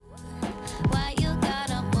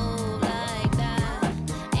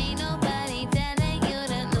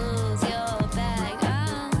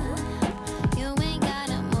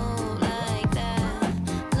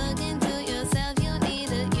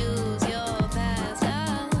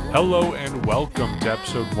Hello and welcome to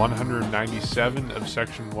episode 197 of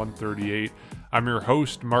Section 138. I'm your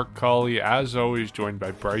host, Mark Colley, as always joined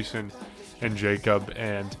by Bryson and Jacob.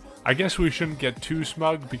 And I guess we shouldn't get too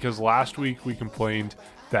smug because last week we complained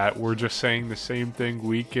that we're just saying the same thing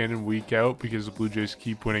week in and week out because the Blue Jays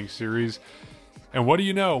keep winning series. And what do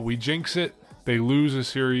you know? We jinx it. They lose a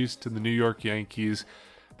series to the New York Yankees.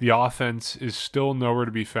 The offense is still nowhere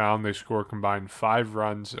to be found. They score a combined 5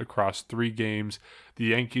 runs across 3 games. The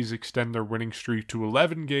Yankees extend their winning streak to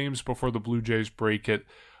 11 games before the Blue Jays break it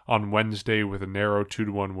on Wednesday with a narrow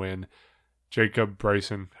 2-1 win. Jacob,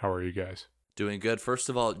 Bryson, how are you guys? Doing good. First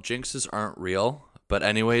of all, jinxes aren't real. But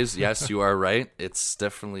anyways, yes, you are right. It's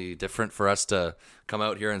definitely different for us to come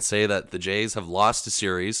out here and say that the Jays have lost a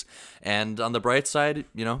series. And on the bright side,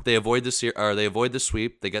 they avoid the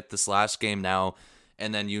sweep. They get this last game now.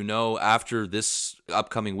 And then after this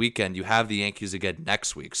upcoming weekend, you have the Yankees again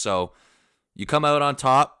next week. So you come out on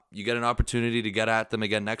top. You get an opportunity to get at them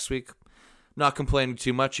again next week. Not complaining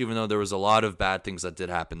too much, even though there was a lot of bad things that did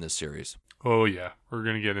happen this series. Oh, yeah. We're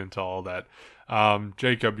going to get into all that.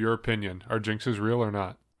 Jacob, your opinion. Are jinxes real or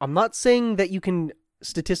not? I'm not saying that you can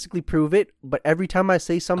statistically prove it, but every time I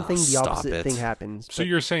say something, the opposite thing happens. So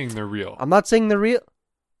you're saying they're real? I'm not saying they're real.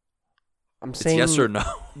 I'm saying yes or no.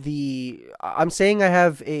 I'm saying I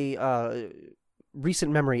have a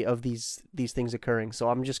recent memory of these things occurring, so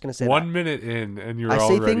I'm just going to say 1 minute in, and you're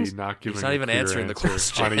already not giving. He's not even answering the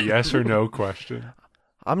question on a yes or no question.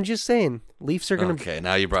 I'm just saying Leafs are going to. Okay,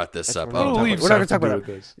 now you brought this up. We're not going to talk about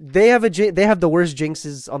this. They have the worst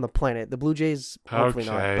jinxes on the planet. The Blue Jays, hopefully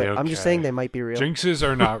not. But I'm just saying they might be real. Jinxes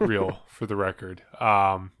are not real, for the record.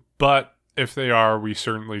 But if they are, we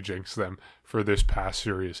certainly jinx them for this past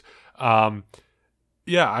series.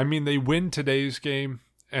 They win today's game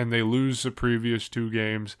and they lose the previous 2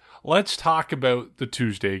 games. Let's talk about the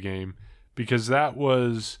Tuesday game because that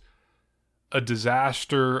was a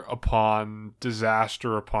disaster upon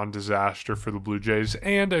disaster upon disaster for the Blue Jays.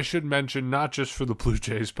 And I should mention, not just for the Blue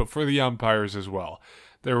Jays, but for the umpires as well.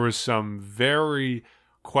 There was some very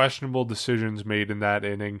questionable decisions made in that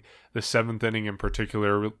inning, the 7th inning in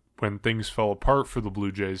particular, when things fell apart for the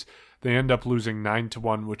Blue Jays. They end up losing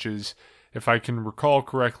 9-1, which is, if I can recall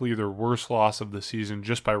correctly, their worst loss of the season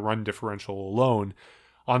just by run differential alone,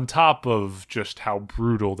 on top of just how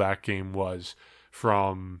brutal that game was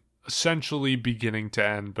from essentially beginning to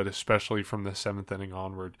end, but especially from the 7th inning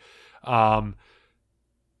onward. The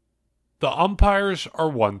umpires are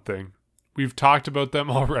one thing. We've talked about them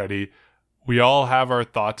already. We all have our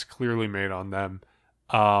thoughts clearly made on them.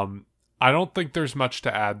 I don't think there's much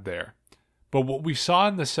to add there. But what we saw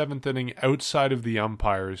in the 7th inning outside of the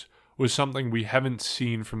umpires was something we haven't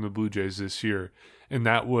seen from the Blue Jays this year, and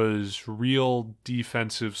that was real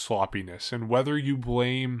defensive sloppiness. And whether you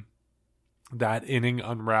blame that inning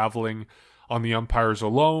unraveling on the umpires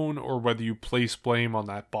alone, or whether you place blame on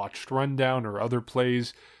that botched rundown or other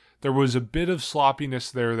plays, there was a bit of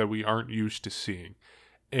sloppiness there that we aren't used to seeing.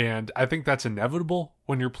 And I think that's inevitable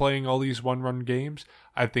when you're playing all these one-run games.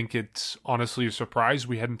 I think it's honestly a surprise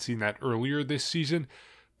we hadn't seen that earlier this season,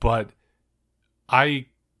 but I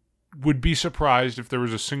would be surprised if there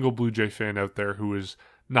was a single Blue Jay fan out there who was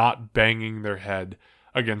not banging their head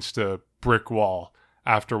against a brick wall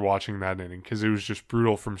after watching that inning, because it was just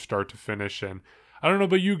brutal from start to finish. And I don't know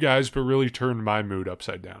about you guys, but really turned my mood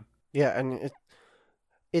upside down. Yeah, and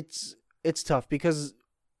it's tough because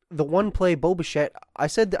the one play, Bo Bichette, I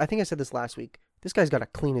think I said this last week, this guy's got to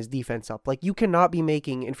clean his defense up. Like, you cannot be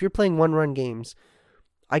making, if you're playing one-run games,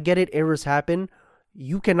 I get it, errors happen.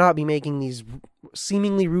 You cannot be making these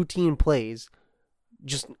seemingly routine plays,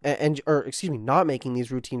 not making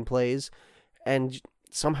these routine plays, and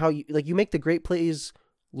somehow you make the great plays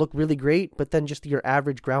look really great, but then just your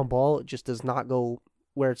average ground ball just does not go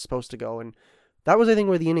where it's supposed to go. And that was, I think,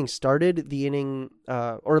 where the inning started. The inning,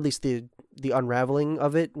 or at least the unraveling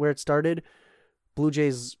of it, where it started. Blue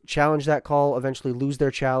Jays challenge that call, eventually lose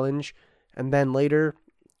their challenge, and then later,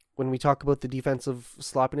 when we talk about the defensive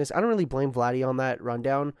sloppiness, I don't really blame Vladdy on that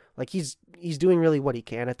rundown. Like, he's doing really what he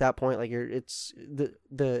can at that point. Like, it's the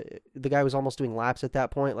guy was almost doing laps at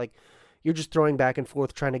that point. Like, you're just throwing back and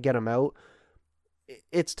forth trying to get him out.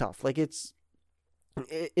 It's tough. Like,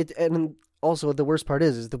 and also the worst part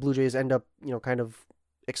is the Blue Jays end up, kind of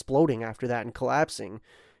exploding after that and collapsing.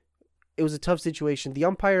 It was a tough situation. The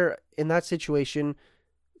umpire in that situation,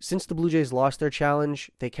 since the Blue Jays lost their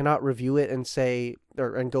challenge, they cannot review it and say,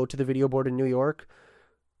 and go to the video board in New York.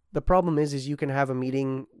 The problem is you can have a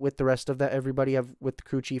meeting with the rest of everybody, with the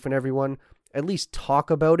crew chief and everyone, at least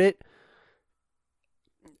talk about it.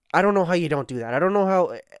 I don't know how you don't do that. I don't know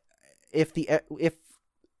how, if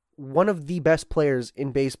one of the best players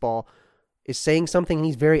in baseball is saying something and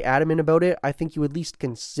he's very adamant about it, I think you at least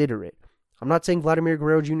consider it. I'm not saying Vladimir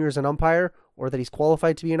Guerrero Jr. is an umpire or that he's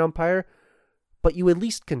qualified to be an umpire, but you at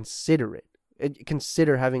least consider it.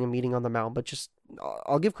 Consider having a meeting on the mound. But just,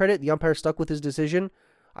 I'll give credit, the umpire stuck with his decision.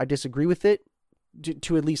 I disagree with it,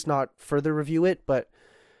 to at least not further review it, but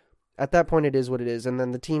at that point it is what it is. And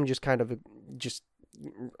then the team just kind of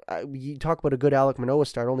you talk about a good Alek Manoah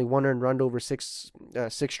start, only 1 earned run over six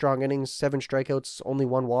strong innings, 7 strikeouts, only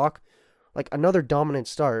 1 walk. Like, another dominant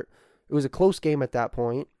start. It was a close game at that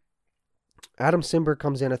point. Adam Simber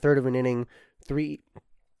comes in a third of an inning, 3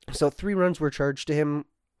 runs were charged to him,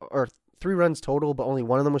 or 3 runs total, but only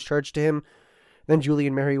 1 of them was charged to him. Then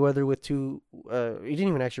Julian Merriweather with 2, he didn't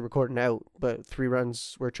even actually record an out, but 3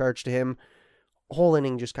 runs were charged to him. Whole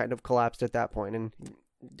inning just kind of collapsed at that point. And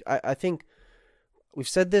I think we've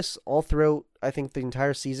said this all throughout, I think, the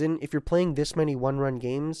entire season. If you're playing this many 1-run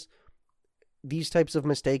games, these types of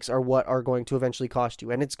mistakes are what are going to eventually cost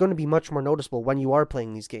you. And it's going to be much more noticeable when you are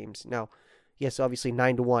playing these games. Now, yes, obviously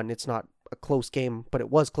 9-1, it's not a close game, but it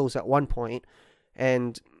was close at one point.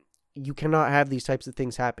 And you cannot have these types of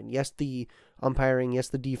things happen. Yes, the umpiring, yes,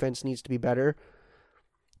 the defense needs to be better.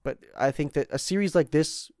 But I think that a series like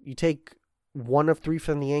this, you take 1 of 3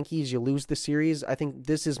 from the Yankees, you lose the series. I think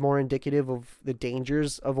this is more indicative of the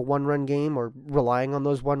dangers of a 1-run game or relying on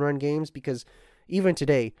those 1-run games, because even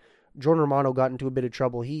today, Jordan Romano got into a bit of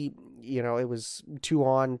trouble. He, it was 2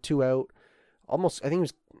 on, 2 out. Almost, I think it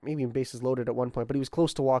was maybe bases loaded at one point, but he was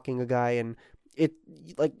close to walking a guy, and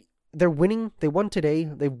they're winning. They won today.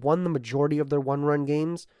 They won the majority of their 1-run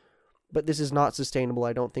games, but this is not sustainable,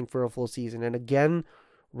 I don't think, for a full season. And again,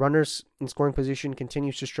 runners in scoring position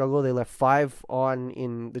continues to struggle. They left 5 on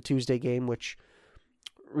in the Tuesday game, which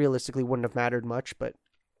realistically wouldn't have mattered much, but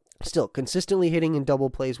still, consistently hitting in double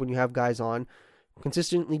plays when you have guys on,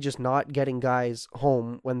 consistently just not getting guys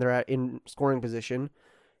home when they're in scoring position,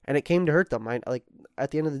 and it came to hurt them.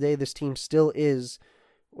 At the end of the day, this team still is,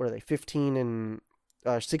 what are they, 16-10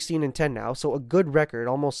 now, so a good record,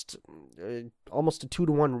 almost a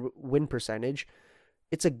 2-1 win percentage.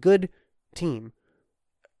 It's a good team.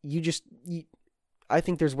 I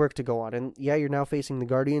think there's work to go on, and yeah, you're now facing the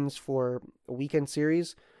Guardians for a weekend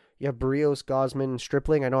series. You have Barrios, Gosman,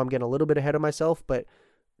 Stripling. I know I'm getting a little bit ahead of myself, but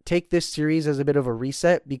take this series as a bit of a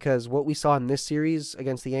reset, because what we saw in this series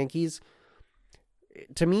against the Yankees,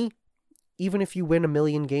 to me, even if you win 1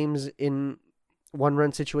 million games in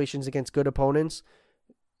 1-run situations against good opponents,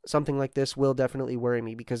 something like this will definitely worry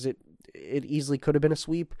me, because it easily could have been a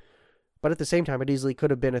sweep, but at the same time, it easily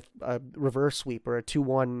could have been a reverse sweep or a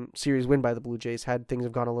 2-1 series win by the Blue Jays had things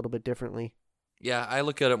have gone a little bit differently. Yeah, I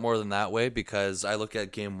look at it more than that way, because I look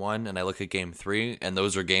at Game 1 and I look at Game 3, and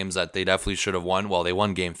those are games that they definitely should have won. Well, they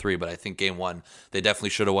won Game 3, but I think Game 1 they definitely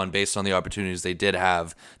should have won based on the opportunities they did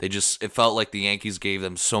have. It felt like the Yankees gave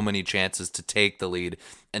them so many chances to take the lead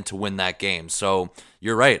and to win that game. So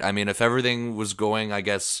you're right. I mean, if everything was going, I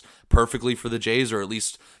guess, perfectly for the Jays, or at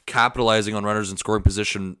least capitalizing on runners in scoring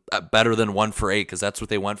position better than 1 for 8, because that's what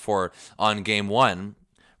they went for on Game 1,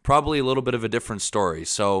 probably a little bit of a different story.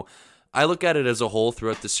 So I look at it as a whole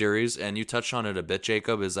throughout the series, and you touched on it a bit,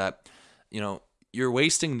 Jacob, is that, you're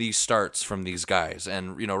wasting these starts from these guys.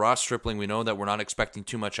 And, Ross Stripling, we know that we're not expecting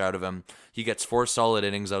too much out of him. He gets 4 solid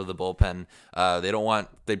innings out of the bullpen.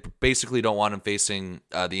 They basically don't want him facing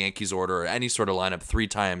the Yankees order or any sort of lineup 3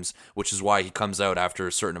 times, which is why he comes out after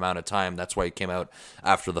a certain amount of time. That's why he came out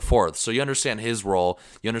after the 4th. So you understand his role.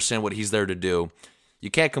 You understand what he's there to do. You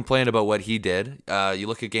can't complain about what he did. You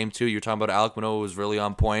look at Game 2, you're talking about Alek Manoah was really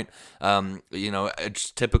on point.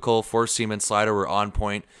 It's typical 4-seam and slider were on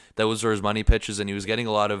point. Those were his money pitches, and he was getting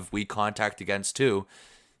a lot of weak contact against too.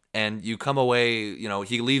 And you come away,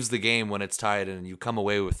 he leaves the game when it's tied, and you come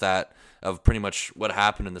away with that of pretty much what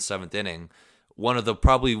happened in the 7th inning. One of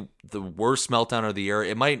probably the worst meltdown of the year.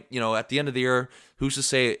 It might, at the end of the year, who's to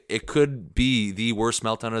say it could be the worst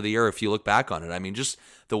meltdown of the year if you look back on it. I mean, just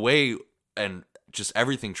the way and just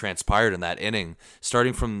everything transpired in that inning,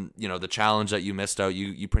 starting from, the challenge that you missed out.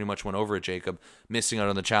 You pretty much went over it, Jacob, missing out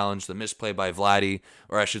on the challenge, the misplay by Vladdy,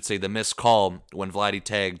 or I should say the missed call when Vladdy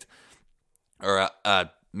tagged or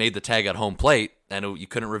made the tag at home plate, and you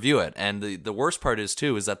couldn't review it. And the worst part is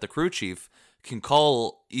that the crew chief can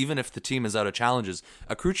call, even if the team is out of challenges,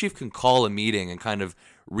 a crew chief can call a meeting and kind of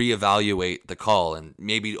reevaluate the call and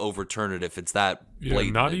maybe overturn it if it's that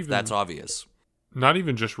blatant, that's obvious. Not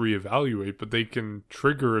even just reevaluate, but they can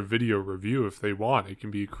trigger a video review if they want. It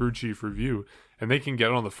can be a crew chief review, and they can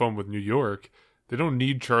get on the phone with New York. They don't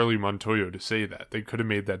need Charlie Montoyo to say that. They could have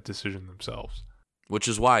made that decision themselves. Which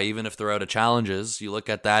is why, even if they're out of challenges, you look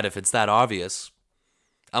at that, if it's that obvious,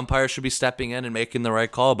 umpires should be stepping in and making the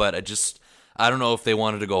right call. But I don't know if they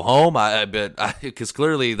wanted to go home. Because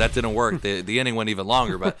clearly that didn't work. The inning went even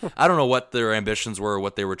longer. But I don't know what their ambitions were,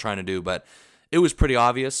 what they were trying to do. But it was pretty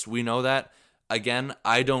obvious. We know that. Again,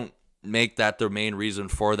 I don't make that the main reason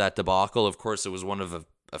for that debacle. Of course, it was one of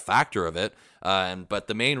a factor of it. But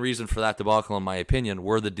the main reason for that debacle, in my opinion,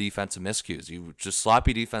 were the defensive miscues. You just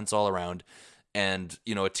sloppy defense all around. And,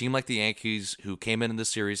 a team like the Yankees, who came into the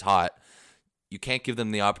series hot, you can't give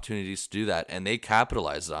them the opportunities to do that, and they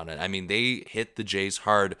capitalized on it. I mean, they hit the Jays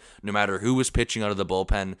hard no matter who was pitching out of the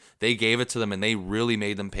bullpen. They gave it to them, and they really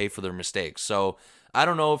made them pay for their mistakes. So I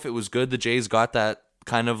don't know if it was good the Jays got that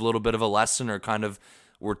kind of little bit of a lesson, or kind of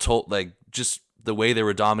were told, like, just the way they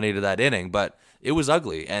were dominated that inning, but it was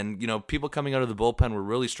ugly. And, people coming out of the bullpen were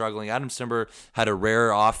really struggling. Adam Simber had a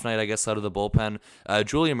rare off night, I guess, out of the bullpen.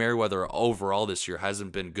 Julian Merryweather overall this year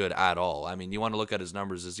hasn't been good at all. I mean, you want to look at his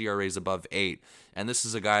numbers. His ERA is above 8. And this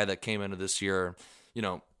is a guy that came into this year,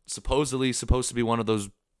 supposedly supposed to be one of those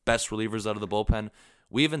best relievers out of the bullpen.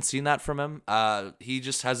 We haven't seen that from him. He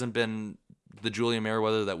just hasn't been the Julian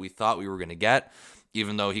Merryweather that we thought we were going to get,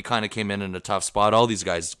 even though he kind of came in a tough spot. All these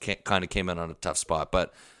guys kind of came in on a tough spot.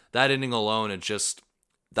 But that inning alone,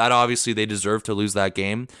 that obviously they deserve to lose that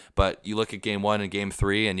game. But you look at game 1 and game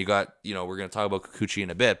 3, and you got, we're going to talk about Kikuchi in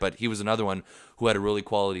a bit, but he was another one who had a really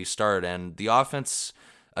quality start. And the offense,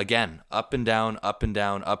 again, up and down, up and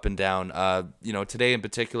down, up and down. Today in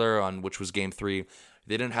particular, which was game 3,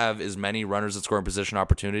 they didn't have as many runners in scoring position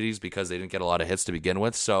opportunities because they didn't get a lot of hits to begin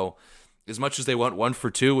with. So as much as they went 1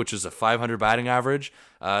 for 2, which is a .500 batting average,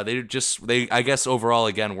 they I guess overall,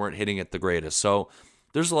 again, weren't hitting it the greatest. So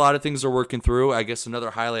there's a lot of things they're working through. I guess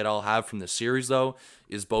another highlight I'll have from this series, though,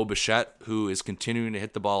 is Bo Bichette, who is continuing to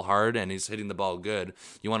hit the ball hard, and he's hitting the ball good.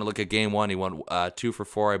 You want to look at game 1, he went 2 for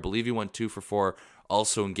 4. I believe he went 2 for 4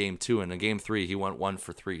 also in game 2, and in game 3, he went 1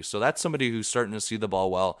 for 3. So that's somebody who's starting to see the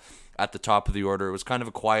ball well at the top of the order. It was kind of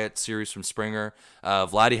a quiet series from Springer.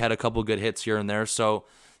 Vladdy had a couple good hits here and there, so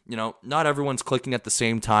not everyone's clicking at the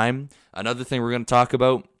same time. Another thing we're going to talk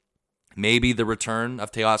about, maybe the return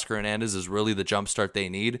of Teoscar Hernandez is really the jumpstart they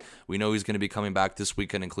need. We know he's going to be coming back this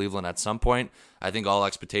weekend in Cleveland at some point. I think all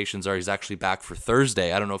expectations are he's actually back for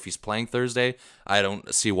Thursday. I don't know if he's playing Thursday. I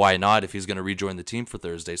don't see why not if he's going to rejoin the team for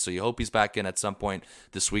Thursday. So you hope he's back in at some point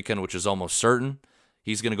this weekend, which is almost certain.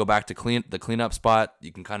 He's going to go back to the cleanup spot.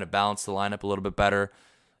 You can kind of balance the lineup a little bit better.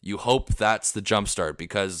 You hope that's the jumpstart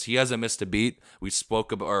because he hasn't missed a beat.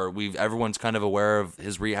 Everyone's kind of aware of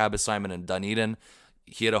his rehab assignment in Dunedin.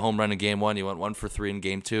 He had a home run in game 1. He went 1 for 3 in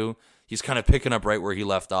game 2. He's kind of picking up right where he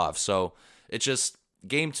left off. So it's just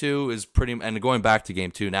game 2 is and going back to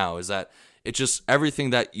game 2 now, is that it's just everything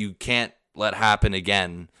that you can't let happen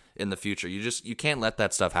again in the future. You can't let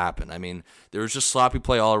that stuff happen. I mean, there was just sloppy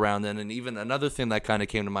play all around then. And even another thing that kind of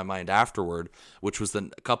came to my mind afterward, which was a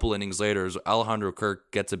couple innings later, is Alejandro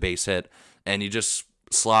Kirk gets a base hit and you just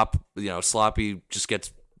sloppy just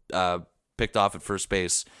gets picked off at first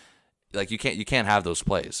base. Like you can't have those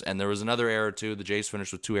plays. And there was another error too. The Jays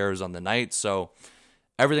finished with 2 errors on the night. So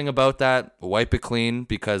everything about that, wipe it clean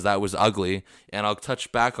because that was ugly. And I'll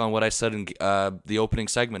touch back on what I said in the opening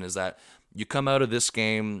segment is that you come out of this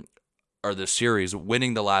game or the series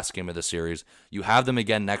winning the last game of the series. You have them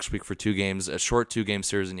again next week for 2 games, a short 2-game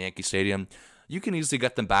series in Yankee Stadium. You can easily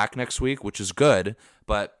get them back next week, which is good,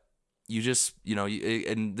 but you just,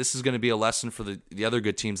 and this is going to be a lesson for the other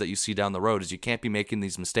good teams that you see down the road is you can't be making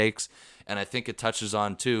these mistakes. And I think it touches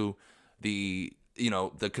on too the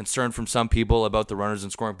concern from some people about the runners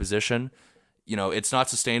in scoring position. It's not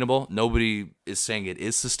sustainable. Nobody is saying it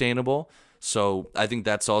is sustainable. So I think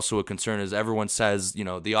that's also a concern as everyone says,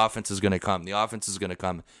 the offense is going to come. The offense is going to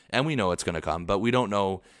come. And we know it's going to come, but we don't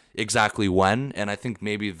know exactly when. And I think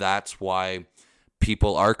maybe that's why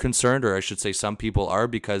people are concerned, or I should say some people are,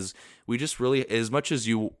 because we just really, as much as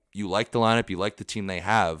you like the lineup, you like the team they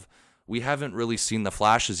have, we haven't really seen the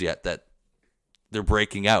flashes yet that they're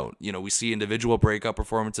breaking out. We see individual breakout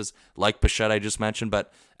performances like Bichette I just mentioned,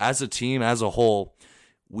 but as a team, as a whole,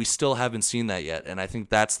 we still haven't seen that yet. And I think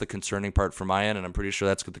that's the concerning part from my end, and I'm pretty sure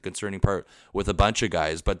that's the concerning part with a bunch of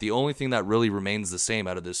guys. But the only thing that really remains the same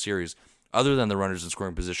out of this series, other than the runners in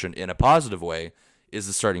scoring position in a positive way, is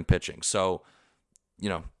the starting pitching. So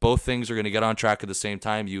both things are going to get on track at the same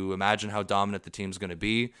time. You imagine how dominant the team's going to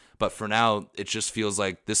be. But for now, it just feels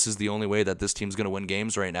like this is the only way that this team's going to win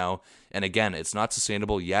games right now. And again, it's not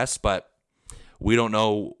sustainable, yes, but we don't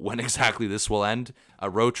know when exactly this will end. A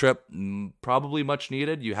road trip, probably much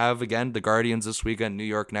needed. You have, again, the Guardians this weekend, New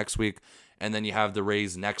York next week, and then you have the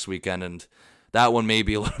Rays next weekend. And that one may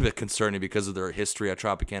be a little bit concerning because of their history at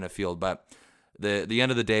Tropicana Field. But the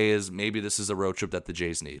end of the day is maybe this is a road trip that the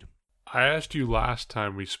Jays need. I asked you last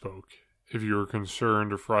time we spoke if you were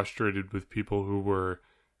concerned or frustrated with people who were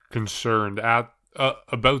concerned about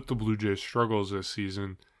the Blue Jays' struggles this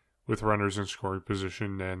season with runners in scoring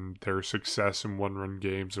position and their success in one-run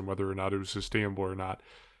games and whether or not it was sustainable or not.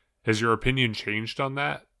 Has your opinion changed on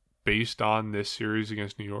that based on this series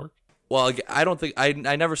against New York? Well, I don't think I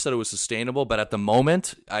never said it was sustainable, but at the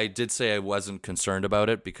moment, I did say I wasn't concerned about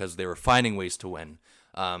it because they were finding ways to win.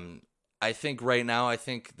 I think right now, I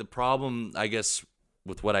think the problem, I guess,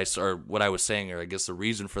 with what I was saying, or I guess the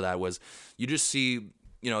reason for that was you just see,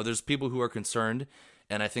 there's people who are concerned,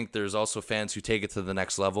 and I think there's also fans who take it to the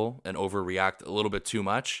next level and overreact a little bit too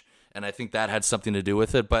much, and I think that had something to do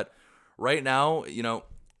with it. But right now,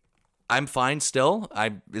 I'm fine still.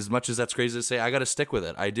 As much as that's crazy to say, I got to stick with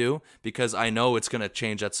it. I do, because I know it's going to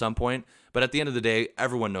change at some point. But at the end of the day,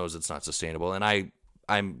 everyone knows it's not sustainable, and I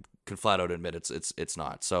can flat out admit it's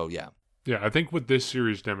not. So yeah. Yeah, I think what this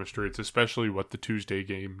series demonstrates, especially what the Tuesday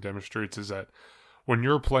game demonstrates, is that when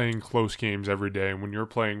you're playing close games every day and when you're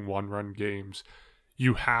playing one-run games,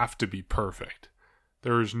 you have to be perfect.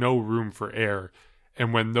 There is no room for error.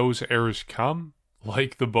 And when those errors come,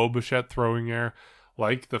 like the Bo Bichette throwing error,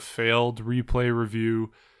 like the failed replay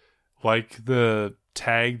review, like the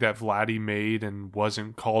tag that Vladdy made and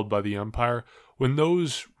wasn't called by the umpire, when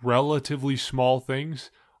those relatively small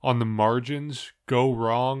things on the margins go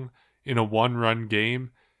wrong in a one-run game,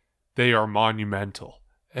 they are monumental.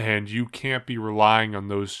 And you can't be relying on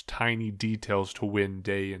those tiny details to win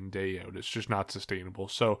day in, day out. It's just not sustainable.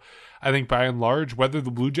 So I think by and large, whether the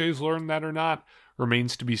Blue Jays learned that or not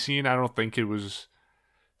remains to be seen. I don't think it was,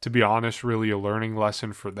 to be honest, really a learning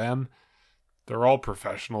lesson for them. They're all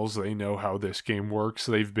professionals. They know how this game works.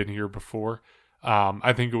 They've been here before.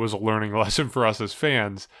 I think it was a learning lesson for us as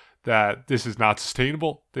fans that this is not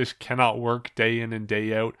sustainable. This cannot work day in and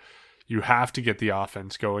day out. You have to get the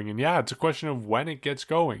offense going. And yeah, it's a question of when it gets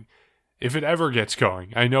going. If it ever gets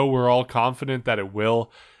going. I know we're all confident that it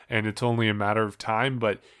will, and it's only a matter of time.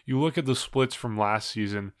 But you look at the splits from last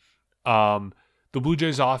season. The Blue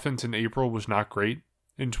Jays offense in April was not great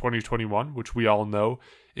in 2021, which we all know.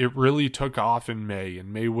 It really took off in May,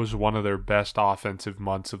 and May was one of their best offensive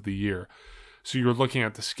months of the year. So you're looking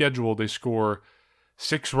at the schedule. They score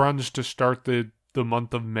 6 runs to start the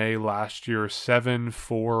month of May last year, 7,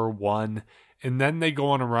 4, 1. And then they go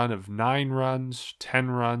on a run of 9 runs,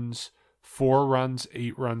 10 runs, 4 runs,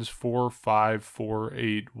 8 runs, 4, 5, 4,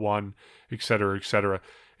 8, 1, etc., etc.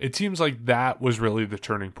 It seems like that was really the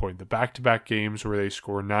turning point. The back-to-back games where they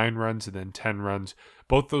score 9 runs and then 10 runs,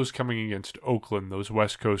 both those coming against Oakland, those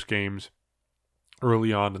West Coast games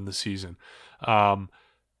early on in the season. That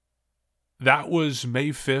was May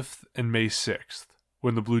 5th and May 6th.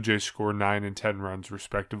 When the Blue Jays score 9 and 10 runs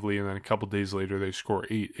respectively, and then a couple days later they score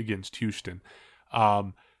 8 against Houston.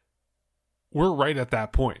 We're right at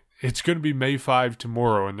that point. It's going to be May 5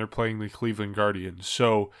 tomorrow, and they're playing the Cleveland Guardians.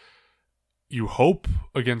 So you hope,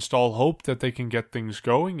 against all hope, that they can get things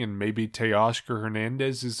going, and maybe Teoscar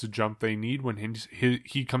Hernandez is the jump they need when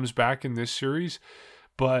he comes back in this series.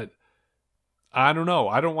 But I don't know.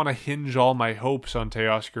 I don't want to hinge all my hopes on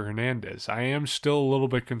Teoscar Hernandez. I am still a little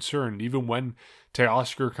bit concerned, even when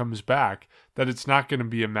Teoscar comes back, that it's not going to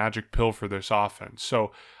be a magic pill for this offense.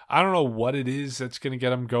 So I don't know what it is that's going to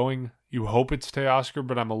get him going. You hope it's Teoscar,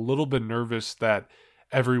 but I'm a little bit nervous that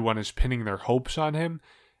everyone is pinning their hopes on him,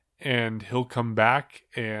 and he'll come back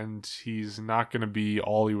and he's not going to be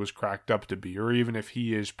all he was cracked up to be, or even if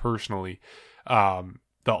he is personally, the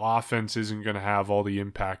offense isn't going to have all the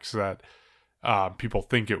impacts that people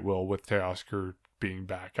think it will with Teoscar being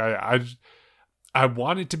back. I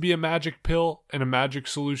want it to be a magic pill and a magic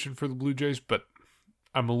solution for the Blue Jays, but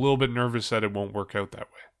I'm a little bit nervous that it won't work out that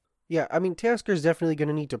way. Yeah, I mean, Teoscar is definitely going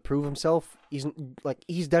to need to prove himself.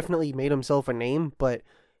 He's definitely made himself a name, but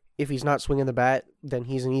if he's not swinging the bat, then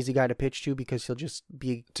he's an easy guy to pitch to because he'll just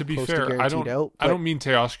be to be close fair. To guaranteed out. I don't mean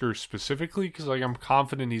Teoscar specifically because I'm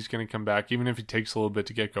confident he's going to come back, even if he takes a little bit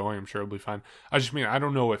to get going. I'm sure he'll be fine. I just mean I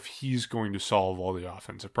don't know if he's going to solve all the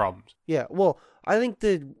offensive problems. Yeah, well, I think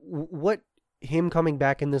what him coming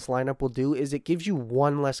back in this lineup will do is it gives you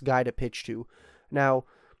one less guy to pitch to. Now,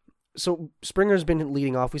 so Springer's been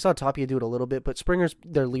leading off. We saw Tapia do it a little bit, but Springer's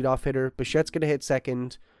their leadoff hitter. Bichette's going to hit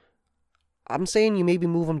second. I'm saying you maybe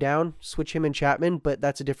move him down, switch him and Chapman, but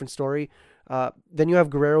that's a different story. Then you have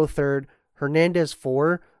Guerrero third, Hernandez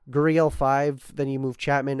 4, Gurriel 5. Then you move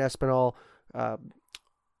Chapman, Espinal,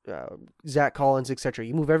 Zach Collins, etc.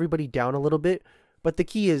 You move everybody down a little bit. But the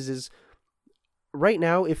key is right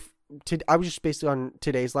now, I was just based on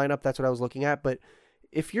today's lineup, that's what I was looking at. But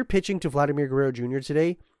if you're pitching to Vladimir Guerrero Jr.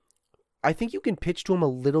 today, I think you can pitch to him a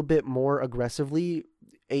little bit more aggressively,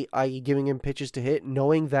 i.e. giving him pitches to hit,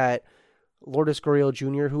 knowing that Lourdes Gurriel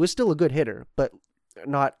Jr., who is still a good hitter, but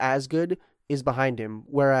not as good, is behind him.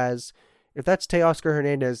 Whereas if that's Teoscar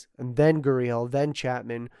Hernandez and then Gurriel, then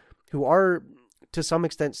Chapman, who are to some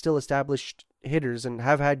extent still established hitters and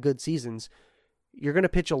have had good seasons, you're going to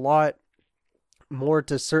pitch a lot more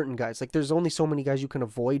to certain guys. Like there's only so many guys you can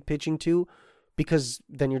avoid pitching to, because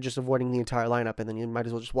then you're just avoiding the entire lineup, and then you might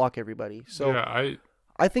as well just walk everybody. So yeah,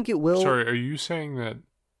 I think it will. Sorry, are you saying that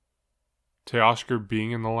Teoscar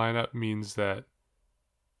being in the lineup means that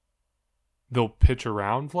they'll pitch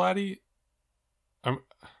around Vladdy?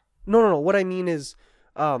 No. What I mean is,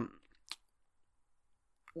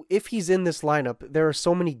 if he's in this lineup, there are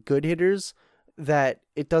so many good hitters that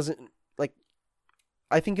it doesn't, like,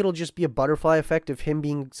 I think it'll just be a butterfly effect of him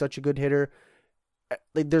being such a good hitter.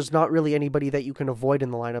 Like, there's not really anybody that you can avoid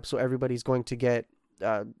in the lineup, so everybody's going to get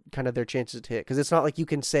kind of their chances to hit. Because it's not like you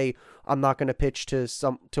can say, I'm not going to pitch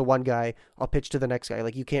to one guy, I'll pitch to the next guy.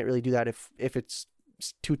 Like, you can't really do that if it's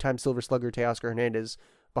two-time Silver Slugger Teoscar Hernandez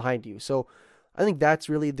behind you. So I think that's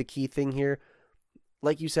really the key thing here.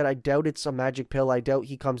 Like you said, I doubt it's a magic pill. I doubt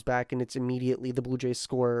he comes back and it's immediately the Blue Jays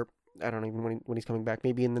score. I don't know even when he's coming back.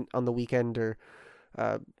 Maybe on the weekend or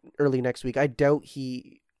early next week. I doubt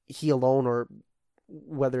he alone, or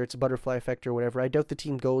whether it's a butterfly effect or whatever, I doubt the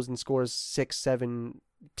team goes and scores 6, 7,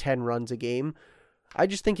 10 runs a game. I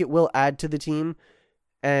just think it will add to the team,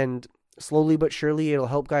 and slowly but surely it'll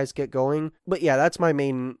help guys get going. But yeah, that's my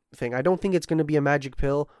main thing. I don't think it's going to be a magic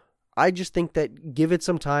pill. I just think that give it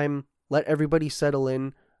some time, let everybody settle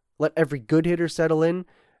in, let every good hitter settle in,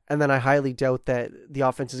 and then I highly doubt that the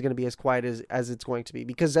offense is going to be as quiet as it's going to be.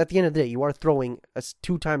 Because at the end of the day, you are throwing a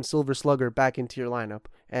 2-time Silver Slugger back into your lineup,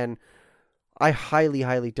 and I highly,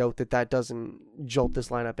 highly doubt that doesn't jolt this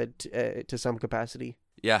lineup to some capacity.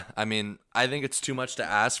 Yeah, I mean, I think it's too much to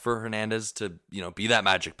ask for Hernandez to, be that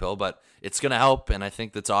magic pill, but it's going to help, and I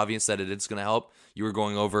think that's obvious that it is going to help. You were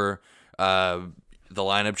going over the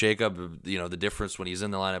lineup, Jacob, the difference when he's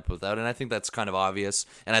in the lineup without, and I think that's kind of obvious,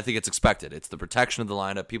 and I think it's expected. It's the protection of the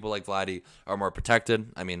lineup. People like Vladdy are more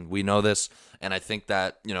protected. I mean, we know this, and I think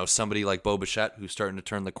that, somebody like Bo Bichette, who's starting to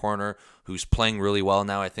turn the corner, who's playing really well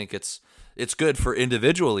now, I think it's good for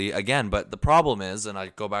individually, again, but the problem is, and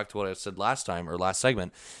I go back to what I said last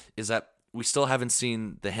segment, is that we still haven't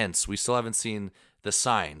seen the hints. We still haven't seen the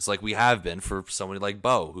signs like we have been for somebody like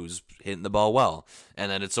Bo, who's hitting the ball well.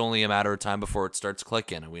 And then it's only a matter of time before it starts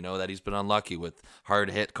clicking. And we know that he's been unlucky with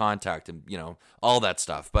hard hit contact and, all that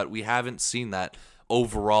stuff. But we haven't seen that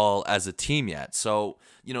overall as a team yet. So,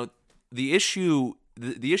 the issue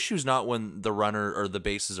is not when the runner or the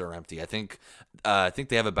bases are empty. I think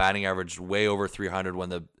they have a batting average way over 300 when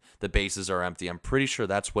the bases are empty. I'm pretty sure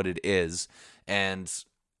that's what it is. And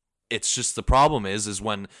it's just the problem is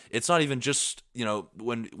when it's not even just,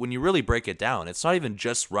 when you really break it down, it's not even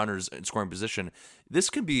just runners in scoring position. This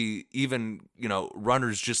could be even,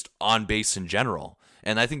 runners just on base in general.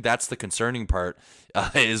 And I think that's the concerning part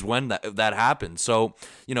is when that happens. So,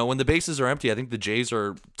 when the bases are empty, I think the Jays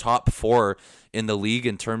are top 4 in the league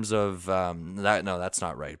in terms of that. No, that's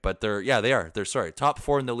not right. But they are. They're top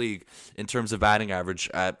 4 in the league in terms of batting average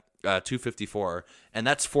at 254. And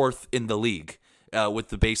that's 4th in the league with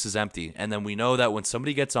the bases empty. And then we know that when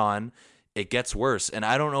somebody gets on, it gets worse. And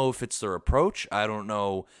I don't know if it's their approach. I don't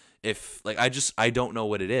know if I don't know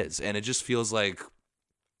what it is. And it just feels like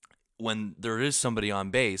when there is somebody on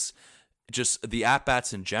base, just the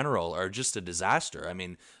at-bats in general are just a disaster. I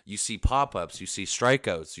mean, you see pop-ups, you see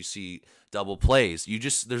strikeouts, you see double plays. You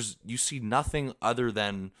see nothing other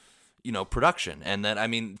than, production. And then, I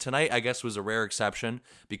mean, tonight, I guess, was a rare exception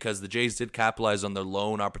because the Jays did capitalize on the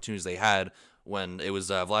lone opportunities they had when it was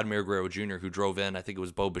Vladimir Guerrero Jr. who drove in. I think it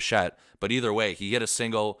was Bo Bichette. But either way, he hit a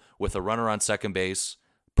single with a runner on second base.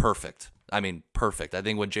 Perfect. I mean, perfect. I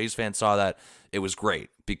think when Jays fans saw that, it was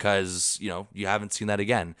great because, you haven't seen that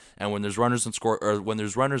again. And when there's runners when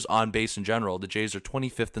there's runners on base in general, the Jays are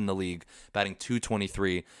 25th in the league, batting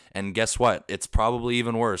 .223. And guess what? It's probably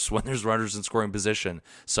even worse when there's runners in scoring position.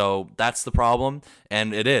 So that's the problem,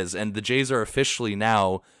 and it is. And the Jays are officially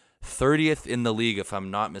now 30th in the league, if I'm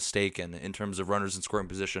not mistaken, in terms of runners in scoring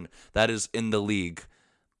position. That is in the league.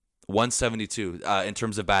 172 in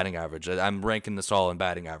terms of batting average. I'm ranking this all in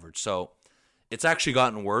batting average. So it's actually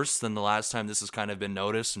gotten worse than the last time this has kind of been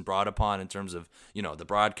noticed and brought upon in terms of, the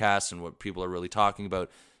broadcast and what people are really talking about.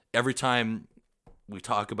 Every time we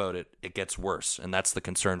talk about it, it gets worse. And that's the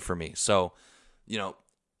concern for me. So,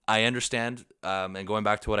 I understand, and going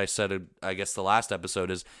back to what I said, I guess the last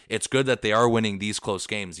episode is it's good that they are winning these close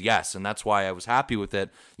games, yes, and that's why I was happy with it.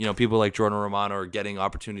 People like Jordan Romano are getting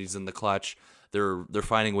opportunities in the clutch. They're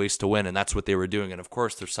finding ways to win, and that's what they were doing. And of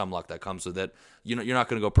course, there's some luck that comes with it. You're not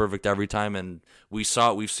going to go perfect every time, and we've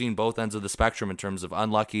seen both ends of the spectrum in terms of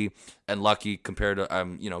unlucky and lucky compared to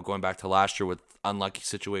going back to last year with unlucky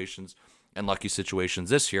situations and lucky situations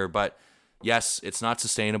this year. But yes, it's not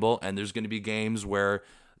sustainable, and there's going to be games where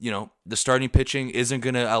the starting pitching isn't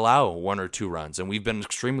going to allow 1 or 2 runs. And we've been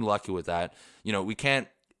extremely lucky with that. We can't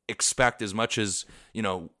expect as much as,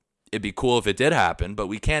 it'd be cool if it did happen, but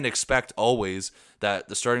we can't expect always that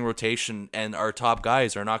the starting rotation and our top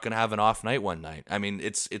guys are not going to have an off night one night. I mean,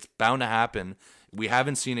 it's bound to happen. We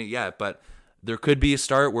haven't seen it yet, but there could be a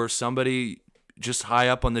start where somebody just high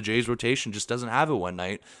up on the Jays rotation just doesn't have it one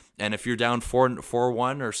night. And if you're down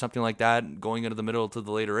 4-1 or something like that, going into the middle to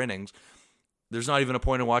the later innings, there's not even a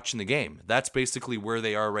point in watching the game. That's basically where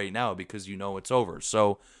they are right now because it's over.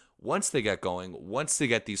 So once they get going, once they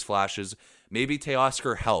get these flashes, maybe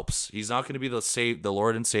Teoscar helps. He's not going to be the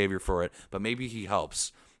Lord and Savior for it, but maybe he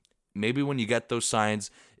helps. Maybe when you get those signs,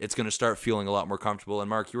 it's going to start feeling a lot more comfortable. And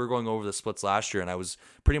Mark, you were going over the splits last year, and I was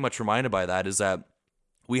pretty much reminded by that, is that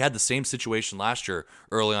we had the same situation last year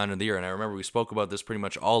early on in the year, and I remember we spoke about this pretty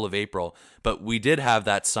much all of April, but we did have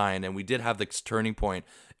that sign, and we did have the turning point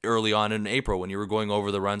early on in April when you were going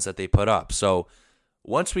over the runs that they put up. So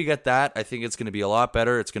once we get that, I think it's going to be a lot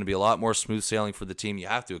better. It's going to be a lot more smooth sailing for the team. You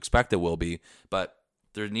have to expect it will be, but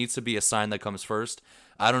there needs to be a sign that comes first.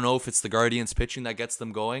 I don't know if it's the Guardians pitching that gets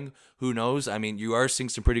them going. Who knows? I mean, you are seeing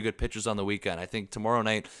some pretty good pitchers on the weekend. I think tomorrow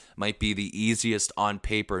night might be the easiest on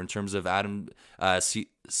paper in terms of Adam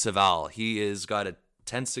Civale. He has got a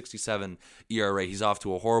 10.67 ERA. He's off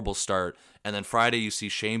to a horrible start. And then Friday you see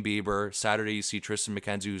Shane Bieber. Saturday you see Tristan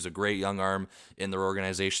McKenzie, who's a great young arm in their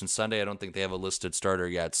organization. Sunday I don't think they have a listed starter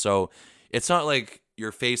yet. So it's not like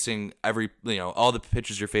you're facing all the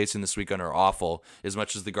pitchers you're facing this weekend are awful as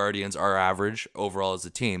much as the Guardians are average overall as a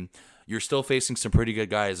team. You're still facing some pretty good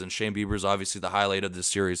guys, and Shane Bieber is obviously the highlight of this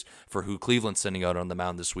series for who Cleveland's sending out on the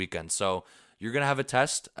mound this weekend. So you're going to have a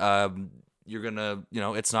test. You're going to,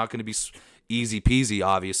 it's not going to be easy peasy,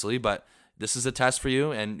 obviously, but this is a test for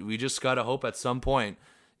you, and we just got to hope at some point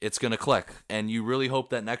it's going to click. And you really hope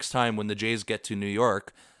that next time when the Jays get to New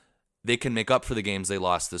York, they can make up for the games they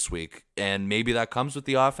lost this week. And maybe that comes with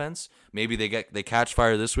the offense. Maybe they catch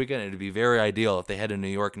fire this weekend. It'd be very ideal if they head to New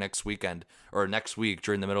York next weekend or next week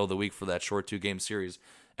during the middle of the week for that short 2-game series,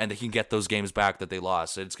 and they can get those games back that they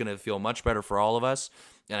lost. It's going to feel much better for all of us.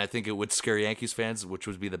 And I think it would scare Yankees fans, which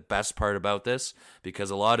would be the best part about this, because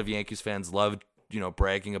a lot of Yankees fans loved,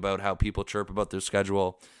 bragging about how people chirp about their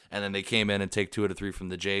schedule, and then they came in and take 2 out of 3 from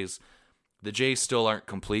the Jays. The Jays still aren't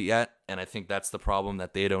complete yet, and I think that's the problem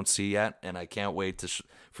that they don't see yet. And I can't wait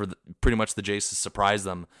for pretty much the Jays to surprise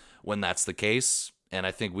them when that's the case. And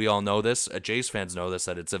I think we all know this. Jays fans know this,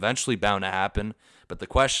 that it's eventually bound to happen. But the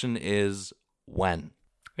question is when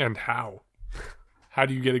and how. How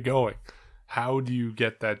do you get it going? How do you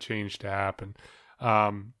get that change to happen?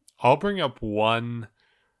 I'll bring up one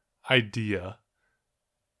idea.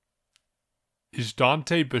 Is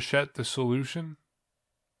Dante Bichette the solution?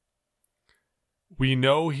 We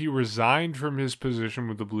know he resigned from his position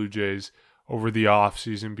with the Blue Jays over the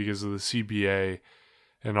offseason because of the CBA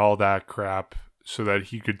and all that crap so that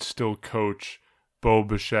he could still coach Bo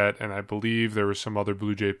Bichette, and I believe there were some other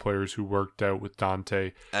Blue Jay players who worked out with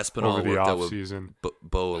Dante Espinal over the offseason.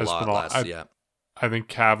 Bo a lot last, yeah. I think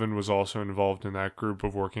Cavan was also involved in that group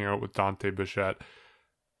of working out with Dante Bichette.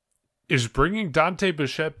 Is bringing Dante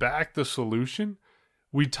Bichette back the solution?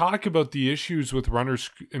 We talk about the issues with runners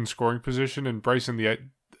in scoring position, and Bryson,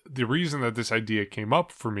 the reason that this idea came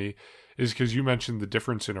up for me is because you mentioned the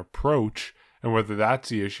difference in approach and whether that's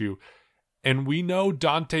the issue. And we know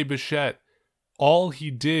Dante Bichette, all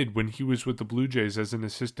he did when he was with the Blue Jays as an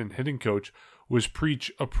assistant hitting coach was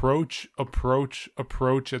preach approach, approach,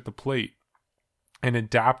 approach at the plate, and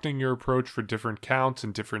adapting your approach for different counts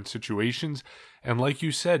and different situations. And like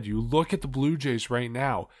you said, you look at the Blue Jays right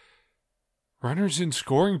now, runners in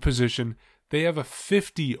scoring position, they have a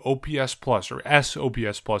 50 OPS plus or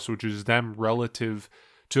SOPS plus, which is them relative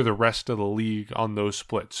to the rest of the league on those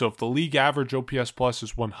splits. So if the league average OPS plus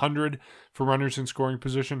is 100 for runners in scoring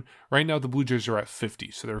position, right now the Blue Jays are at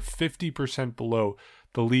 50. So they're 50% below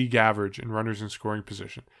the league average in runners in scoring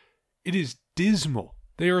position. It is dismal.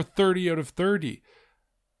 They are 30 out of 30.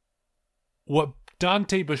 What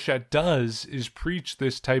Dante Bichette does is preach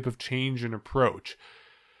this type of change in approach.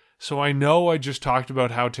 So I know I just talked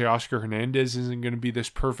about how Teoscar Hernandez isn't going to be this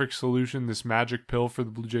perfect solution, this magic pill for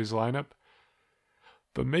the Blue Jays lineup.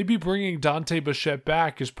 But maybe bringing Dante Bichette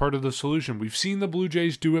back is part of the solution. We've seen the Blue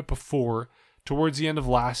Jays do it before. Towards the end of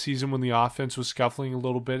last season when the offense was scuffling a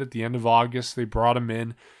little bit, at the end of August, they brought him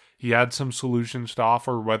in. He had some solutions to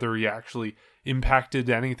offer. Whether he actually impacted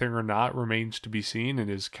anything or not remains to be seen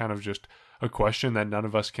and is kind of just a question that none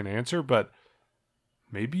of us can answer. But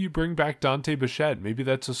maybe you bring back Dante Bichette. Maybe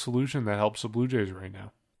that's a solution that helps the Blue Jays right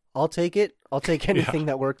now. I'll take it. I'll take anything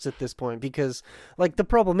that works at this point because, like, the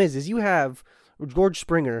problem is you have George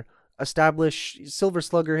Springer, established Silver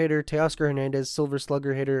Slugger hitter, Teoscar Hernandez, Silver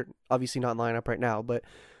Slugger hitter, obviously not in lineup right now, but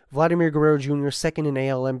Vladimir Guerrero Jr., second in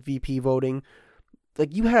AL MVP voting.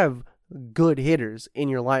 Like, you have good hitters in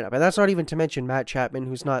your lineup, and that's not even to mention Matt Chapman,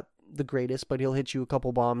 who's not the greatest, but he'll hit you a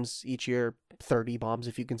couple bombs each year, 30 bombs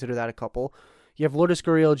if you consider that a couple. You have Lourdes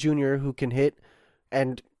Gurriel Jr., who can hit,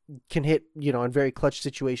 and can hit, in very clutch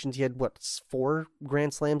situations. He had, 4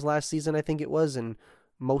 Grand Slams last season, I think it was, and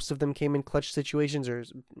most of them came in clutch situations, or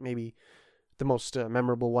maybe the most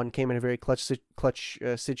memorable one came in a very clutch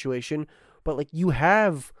situation. But, like, you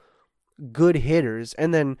have good hitters,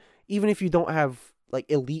 and then even if you don't have,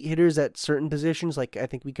 like, elite hitters at certain positions, like I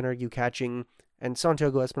think we can argue catching, and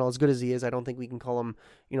Santiago Espinal, as good as he is, I don't think we can call him,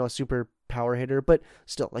 a super power hitter, but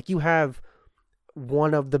still, like, you have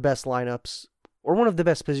one of the best lineups, or one of the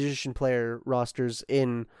best position player rosters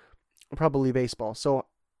in probably baseball. So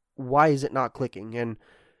why is it not clicking? And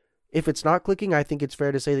if it's not clicking, I think it's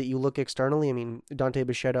fair to say that you look externally. I mean, Dante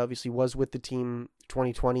Bichette obviously was with the team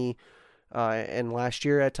 2020 and last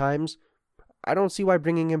year at times. I don't see why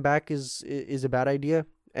bringing him back is a bad idea.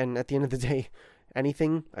 And at the end of the day,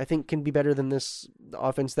 anything I think can be better than this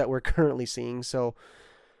offense that we're currently seeing. So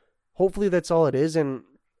hopefully that's all it is. And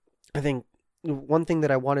I think one thing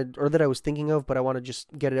that I wanted, or that I was thinking of, but I want to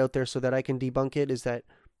just get it out there so that I can debunk it, is that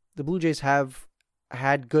the Blue Jays have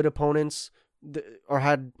had good opponents, or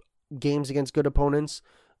had games against good opponents.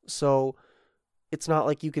 So it's not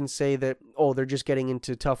like you can say that, they're just getting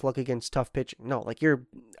into tough luck against tough pitching. No, like, you're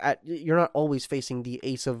not always facing the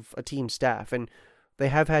ace of a team staff, and they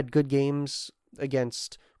have had good games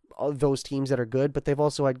against those teams that are good, but they've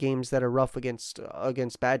also had games that are rough against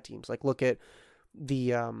bad teams. Like, look at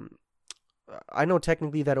the I know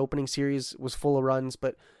technically that opening series was full of runs,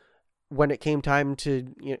 but when it came time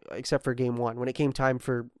to, except for game 1, when it came time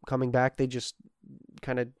for coming back, they just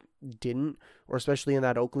kind of didn't, or especially in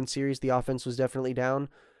that Oakland series, the offense was definitely down.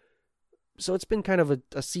 So it's been kind of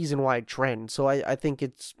a season-wide trend. So I think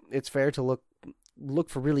it's fair to look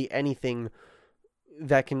for really anything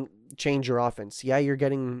that can change your offense. Yeah, you're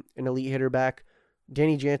getting an elite hitter back.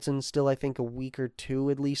 Danny Jansen's still, I think, a week or 2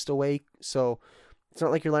 at least away. So it's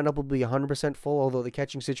not like your lineup will be 100% full, although the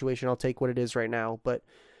catching situation, I'll take what it is right now. But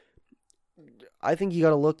I think you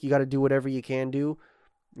got to do whatever you can do.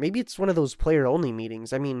 Maybe it's one of those player-only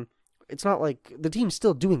meetings. I mean, it's not like the team's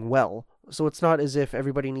still doing well, so it's not as if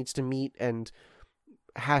everybody needs to meet and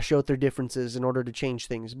hash out their differences in order to change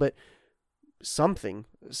things, but something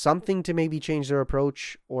to maybe change their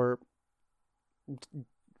approach or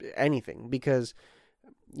anything, because,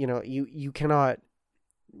 you cannot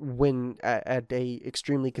win at a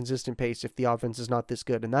extremely consistent pace if the offense is not this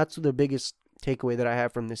good, and that's the biggest takeaway that I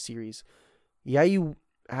have from this series. Yeah, you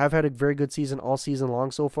have had a very good season all season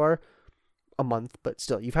long so far, a month, but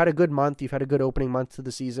still, you've had a good month, you've had a good opening month to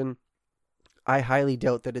the season. I highly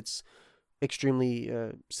doubt that it's extremely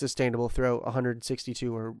sustainable throughout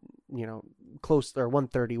 162 or, close, or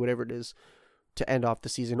 130, whatever it is, to end off the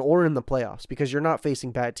season or in the playoffs, because you're not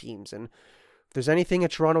facing bad teams. And if there's anything a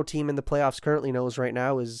Toronto team in the playoffs currently knows right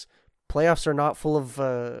now, is playoffs are not full of,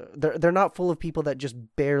 they're not full of people that just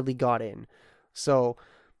barely got in. So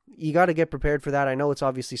you got to get prepared for that. I know it's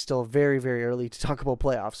obviously still very, very early to talk about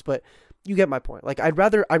playoffs, but you get my point. Like, I'd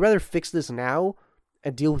rather fix this now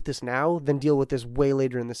and deal with this now than deal with this way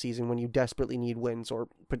later in the season when you desperately need wins, or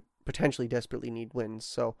potentially desperately need wins.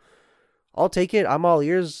 So I'll take it. I'm all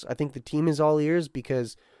ears. I think the team is all ears,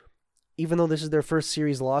 because even though this is their first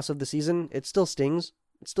series loss of the season, it still stings.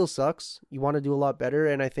 It still sucks. You want to do a lot better,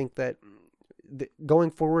 and I think that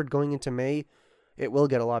going forward, going into May, it will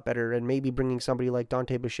get a lot better, and maybe bringing somebody like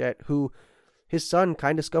Dante Bichette, who his son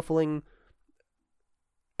kind of scuffling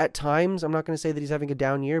at times. I'm not going to say that he's having a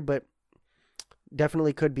down year, but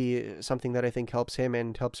definitely could be something that I think helps him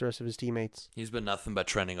and helps the rest of his teammates. He's been nothing but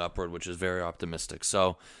trending upward, which is very optimistic.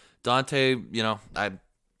 So Dante,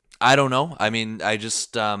 I don't know. I mean, I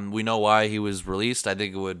just, we know why he was released. I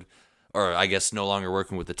think it would, or I guess no longer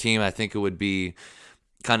working with the team. I think it would be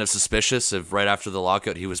kind of suspicious if right after the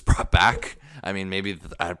lockout he was brought back. I mean, maybe,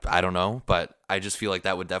 I don't know, but I just feel like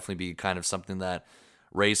that would definitely be kind of something that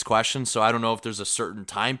raised questions. So I don't know if there's a certain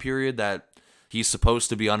time period that, he's supposed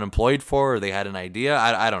to be unemployed for, or they had an idea.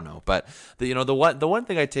 I don't know. But the one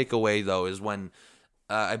thing I take away though is when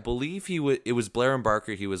I believe it was Blair and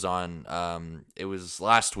Barker he was on. It was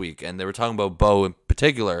last week, and they were talking about Bo in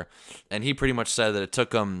particular, and he pretty much said that it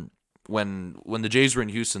took him when the Jays were in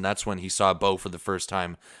Houston. That's when he saw Bo for the first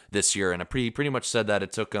time this year, and he pretty much said that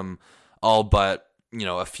it took him all but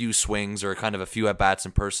a few swings or kind of a few at bats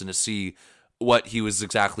in person to see what he was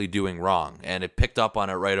exactly doing wrong, and it picked up on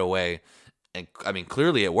it right away. And I mean,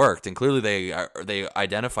 clearly it worked, and clearly they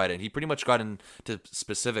identified it. And he pretty much got into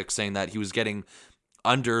specifics, saying that he was getting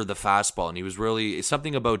under the fastball, and he was really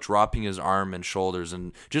something about dropping his arm and shoulders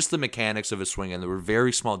and just the mechanics of his swing, and there were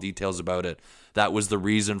very small details about it that was the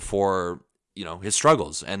reason for his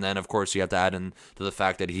struggles. And then of course you have to add in to the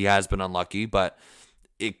fact that he has been unlucky, but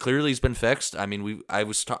it clearly has been fixed. I mean, I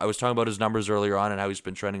was talking about his numbers earlier on and how he's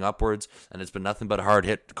been trending upwards, and it's been nothing but a hard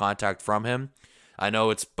hit contact from him. I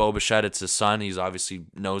know it's Bo Bichette, it's his son. He's obviously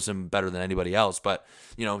knows him better than anybody else, but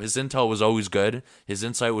his intel was always good. His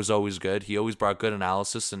insight was always good. He always brought good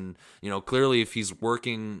analysis, and clearly if he's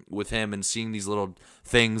working with him and seeing these little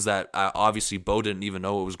things that obviously Bo didn't even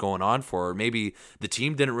know what was going on for, or maybe the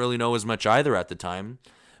team didn't really know as much either at the time.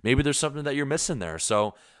 Maybe there's something that you're missing there.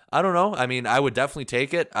 So I don't know. I mean, I would definitely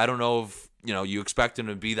take it. I don't know if you expect him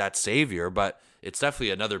to be that savior, but it's definitely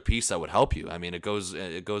another piece that would help you. I mean, it goes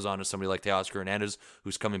on to somebody like Teoscar Hernandez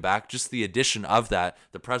who's coming back. Just the addition of that,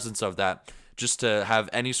 the presence of that, just to have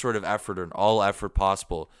any sort of effort or all effort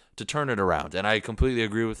possible to turn it around. And I completely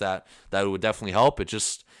agree with that. That would definitely help. It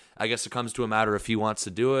just, I guess it comes to a matter if he wants to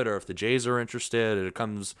do it or if the Jays are interested. It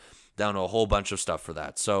comes down to a whole bunch of stuff for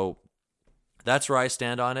that. So that's where I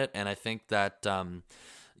stand on it. And I think that,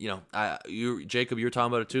 Jacob, you were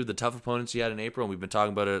talking about it too. The tough opponents you had in April, and we've been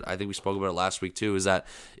talking about it. I think we spoke about it last week too. Is that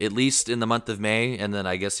at least in the month of May, and then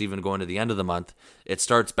I guess even going to the end of the month, it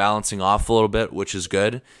starts balancing off a little bit, which is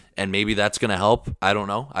good. And maybe that's going to help. I don't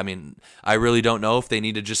know. I mean, I really don't know if they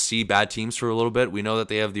need to just see bad teams for a little bit. We know that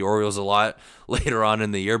they have the Orioles a lot later on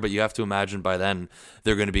in the year, but you have to imagine by then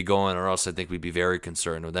they're going to be going, or else I think we'd be very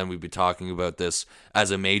concerned. Or then we'd be talking about this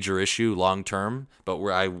as a major issue long term. But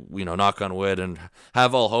knock on wood and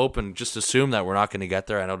have all hope and just assume that we're not going to get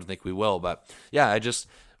there. I don't think we will. But yeah,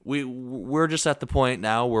 we're just at the point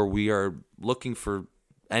now where we are looking for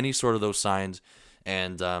any sort of those signs,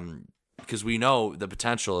 and because we know the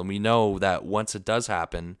potential, and we know that once it does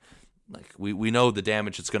happen, like we know the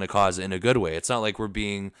damage it's going to cause in a good way. It's not like we're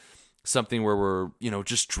being something where we're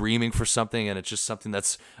just dreaming for something and it's just something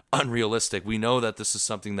that's unrealistic. We know that this is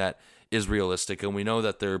something that is realistic, and we know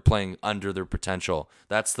that they're playing under their potential.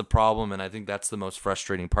 That's the problem, and I think that's the most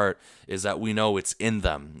frustrating part, is that we know it's in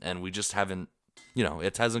them and we just haven't,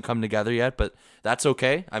 it hasn't come together yet. But that's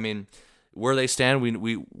okay. I mean, where they stand,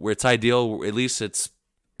 where it's ideal. At least it's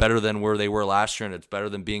better than where they were last year, and it's better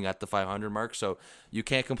than being at the 500 mark. So you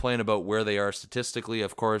can't complain about where they are statistically.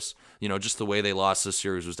 Of course, just the way they lost this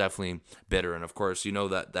series was definitely bitter. And of course,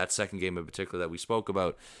 that second game in particular that we spoke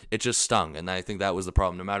about, it just stung. And I think that was the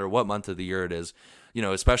problem. No matter what month of the year it is,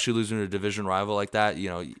 especially losing to a division rival like that,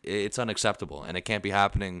 it's unacceptable, and it can't be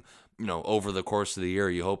happening, over the course of the year.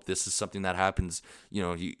 You hope this is something that happens,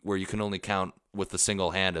 where you can only count with a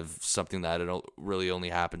single hand of something that it really only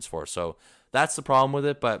happens for. So that's the problem with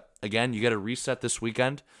it. But again, you get a reset this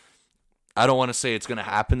weekend. I don't want to say it's going to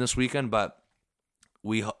happen this weekend, but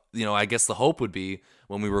I guess the hope would be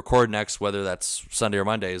when we record next, whether that's Sunday or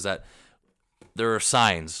Monday, is that there are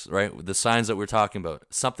signs, right? The signs that we're talking about.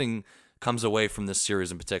 Something comes away from this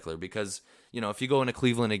series in particular, because, if you go into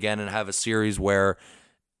Cleveland again and have a series where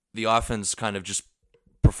the offense kind of just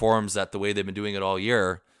performs that the way they've been doing it all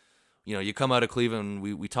year, you come out of Cleveland,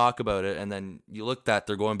 we talk about it, and then you look that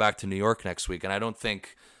they're going back to New York next week. And I don't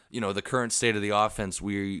think, the current state of the offense,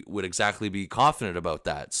 we would exactly be confident about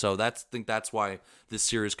that. So I think that's why this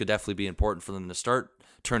series could definitely be important for them to start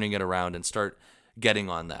turning it around and start getting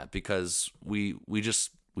on that, because we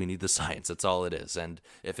need the science. That's all it is. And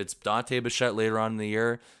if it's Dante Bichette later on in the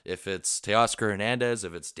year, if it's Teoscar Hernandez,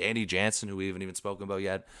 if it's Danny Jansen, who we haven't even spoken about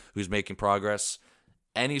yet, who's making progress,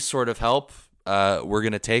 any sort of help, we're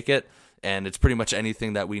going to take it. And it's pretty much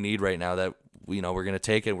anything that we need right now that, we're going to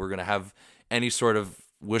take it. We're going to have any sort of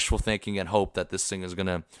wishful thinking and hope that this thing is going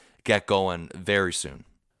to get going very soon.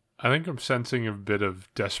 I think I'm sensing a bit of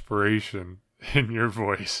desperation in your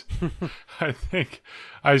voice. I think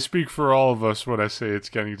I speak for all of us when I say it's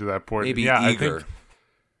getting to that point. Maybe yeah, eager.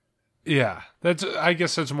 I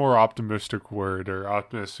guess that's a more optimistic word or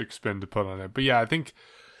optimistic spin to put on it. But yeah, I think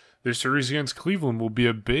the series against Cleveland will be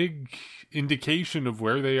a big indication of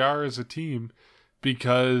where they are as a team,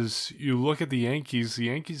 because you look at the Yankees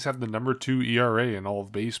have the number 2 ERA in all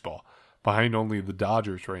of baseball. behind only the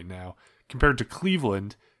Dodgers right now, compared to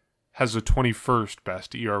Cleveland, has the 21st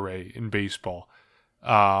best ERA in baseball,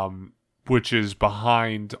 which is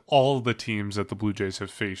behind all the teams that the Blue Jays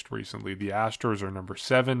have faced recently. The Astros are number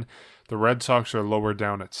 7. The Red Sox are lower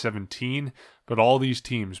down at 17, but all these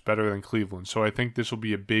teams better than Cleveland. So I think this will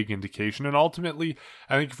be a big indication. And ultimately,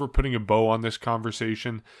 I think if we're putting a bow on this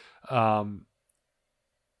conversation,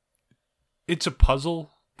 it's a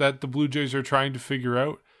puzzle that the Blue Jays are trying to figure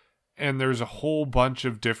out. And there's a whole bunch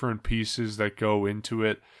of different pieces that go into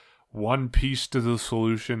it. One piece to the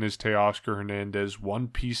solution is Teoscar Hernandez. One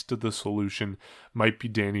piece to the solution might be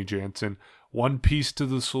Danny Jansen. One piece to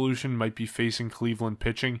the solution might be facing Cleveland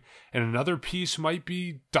pitching. And another piece might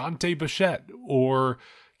be Dante Bichette or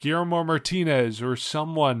Guillermo Martinez or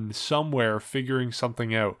someone somewhere figuring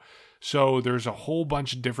something out. So there's a whole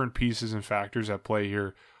bunch of different pieces and factors at play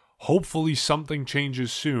here. Hopefully something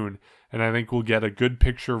changes soon, and I think we'll get a good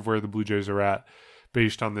picture of where the Blue Jays are at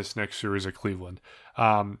based on this next series at Cleveland.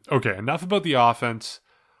 Okay, enough about the offense.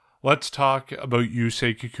 Let's talk about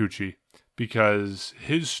Yusei Kikuchi, because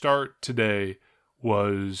his start today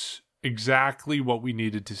was exactly what we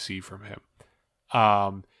needed to see from him.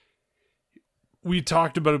 We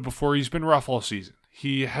talked about it before. He's been rough all season.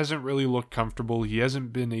 He hasn't really looked comfortable. He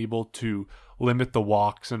hasn't been able to limit the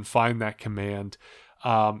walks and find that command.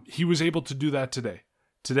 He was able to do that today.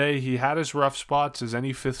 Today, he had his rough spots, as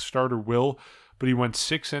any fifth starter will, but he went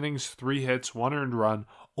 6 innings, 3 hits, 1 earned run,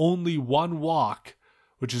 only 1 walk,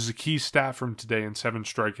 which is a key stat from today, and 7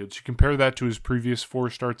 strikeouts. You compare that to his previous 4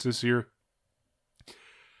 starts this year.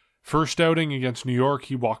 First outing against New York,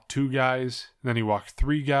 he walked 2 guys, then he walked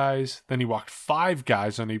 3 guys, then he walked 5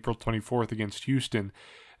 guys on April 24th against Houston.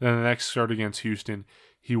 Then the next start against Houston,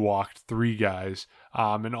 he walked 3 guys.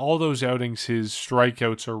 In all those outings, his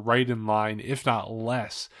strikeouts are right in line, if not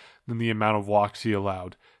less, than the amount of walks he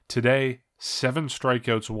allowed. Today, 7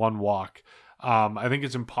 strikeouts, 1 walk. I think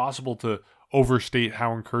it's impossible to overstate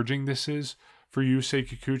how encouraging this is for Yusei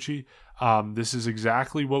Kikuchi. This is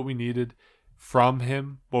exactly what we needed from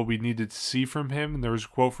him, what we needed to see from him. And there was a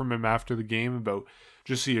quote from him after the game about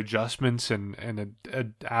just the adjustments and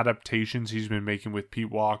adaptations he's been making with Pete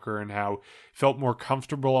Walker, and how he felt more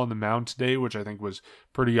comfortable on the mound today, which I think was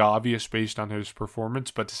pretty obvious based on his performance.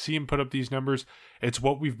 But to see him put up these numbers, it's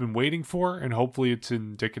what we've been waiting for, and hopefully it's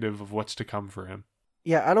indicative of what's to come for him.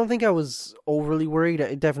 Yeah, I don't think I was overly worried.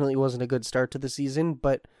 It definitely wasn't a good start to the season,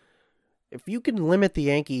 but if you can limit the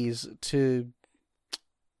Yankees to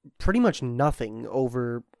pretty much nothing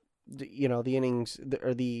over the innings,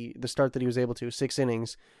 or the start that he was able to, 6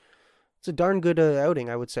 innings, it's a darn good outing,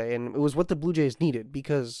 I would say. And it was what the Blue Jays needed,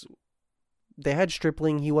 because they had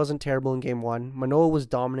Stripling. He wasn't terrible in game 1. Manoah was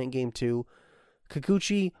dominant in game 2.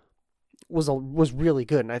 Kikuchi was really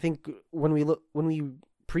good. And I think when we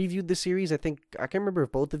previewed the series, I can't remember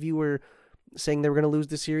if both of you were saying they were going to lose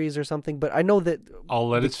the series or something, but I know that I'll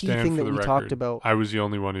let it stand for the record. Talked about, I was the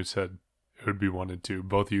only one who said it would be 1-2.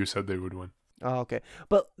 Both of you said they would win. Oh, okay.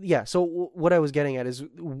 But yeah, so what I was getting at is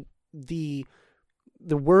the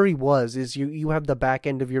worry is you have the back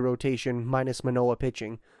end of your rotation minus Manoah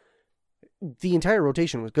pitching. The entire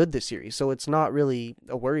rotation was good this series, so it's not really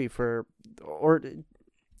a worry or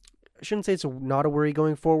I shouldn't say it's not a worry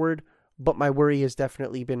going forward, but my worry has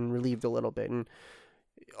definitely been relieved a little bit. And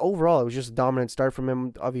overall, it was just a dominant start from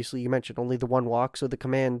him. Obviously, you mentioned only the 1 walk, so the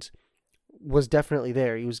command was definitely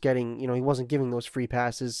there. He was getting, he wasn't giving those free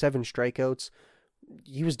passes, 7 strikeouts.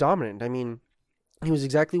 He was dominant. I mean, he was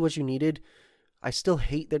exactly what you needed. I still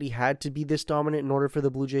hate that he had to be this dominant in order for the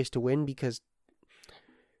Blue Jays to win, because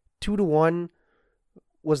 2-1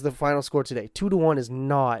 was the final score today. 2-1 is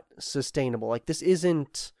not sustainable. Like, this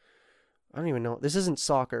isn't, I don't even know, this isn't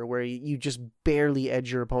soccer where you just barely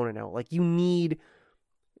edge your opponent out. Like, you need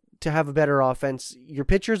to have a better offense. Your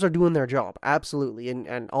pitchers are doing their job, absolutely,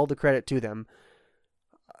 and all the credit to them.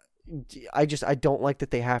 I don't like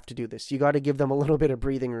that they have to do this. You got to give them a little bit of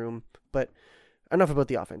breathing room. But enough about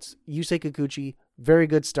the offense. Yusei Kikuchi, very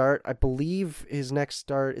good start. I believe his next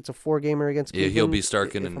start, it's a 4-gamer against Cleveland. Yeah, he'll be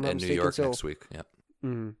starting in New York next week. Yeah.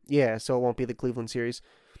 Yeah, so it won't be the Cleveland series.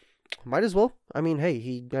 Might as well. I mean, hey,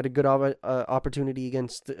 he had a good opportunity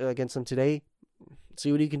against them today.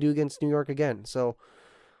 See what he can do against New York again. So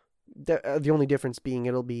the only difference being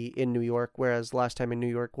it'll be in New York, whereas last time in New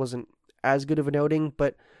York wasn't as good of an outing,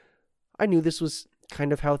 but I knew this was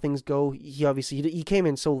kind of how things go. He came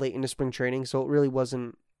in so late into spring training, so it really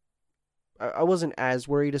wasn't, I wasn't as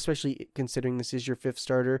worried, especially considering this is your 5th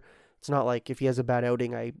starter. It's not like if he has a bad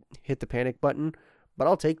outing, I hit the panic button, but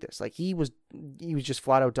I'll take this. Like, he was just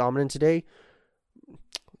flat out dominant today.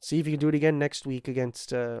 See if he can do it again next week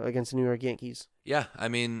against the New York Yankees. Yeah, I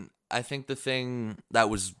mean, I think the thing that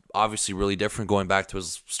was obviously really different going back to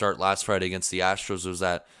his start last Friday against the Astros was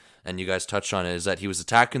that, and you guys touched on it, is that he was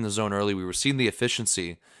attacking the zone early. We were seeing the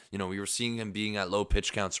efficiency. We were seeing him being at low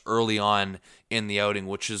pitch counts early on in the outing,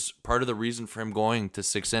 which is part of the reason for him going to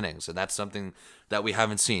 6 innings. And that's something that we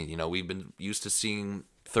haven't seen. We've been used to seeing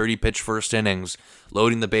 30 pitch first innings,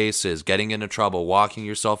 loading the bases, getting into trouble, walking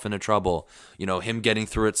yourself into trouble, him getting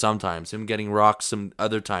through it sometimes, him getting rocked some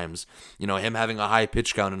other times, him having a high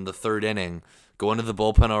pitch count in the 3rd inning, going to the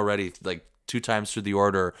bullpen already, like 2 times through the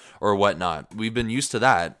order or whatnot. We've been used to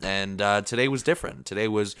that, and today was different. Today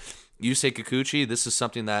was Yusei Kikuchi. This is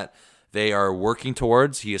something that they are working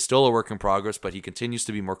towards. He is still a work in progress, but he continues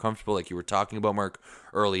to be more comfortable, like you were talking about, Mark,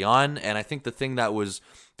 early on. And I think the thing that was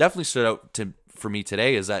definitely stood out for me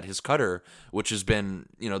today is that his cutter, which has been,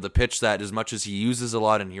 the pitch that as much as he uses a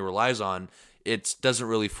lot and he relies on, it doesn't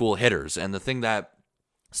really fool hitters. And the thing that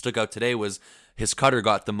stuck out today was his cutter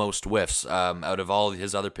got the most whiffs out of all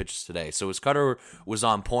his other pitches today. So his cutter was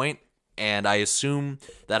on point, and I assume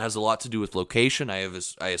that has a lot to do with location. I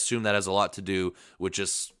assume that has a lot to do with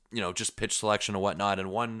just pitch selection and whatnot.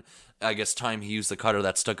 And one, I guess, time he used the cutter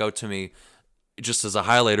that stuck out to me just as a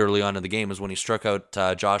highlight early on in the game is when he struck out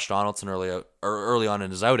Josh Donaldson early on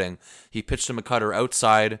in his outing. He pitched him a cutter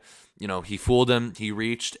outside. He fooled him. He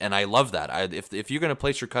reached, and I love that. If you're going to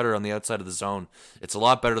place your cutter on the outside of the zone, it's a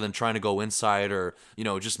lot better than trying to go inside or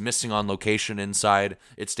just missing on location inside.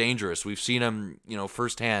 It's dangerous. We've seen him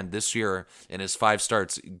firsthand this year in his 5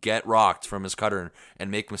 starts get rocked from his cutter and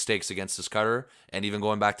make mistakes against his cutter. And even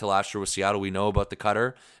going back to last year with Seattle, we know about the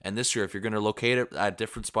cutter. And this year, if you're going to locate it at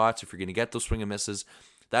different spots, if you're going to get those swing and misses,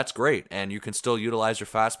 that's great. And you can still utilize your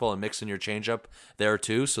fastball and mix in your changeup there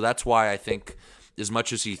too. So that's why I think, as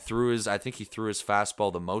much as he threw his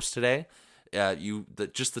fastball the most today.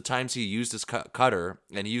 Just the times he used his cutter,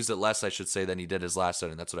 and he used it less, I should say, than he did his last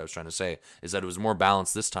outing. That's what I was trying to say, is that it was more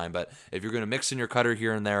balanced this time. But if you're going to mix in your cutter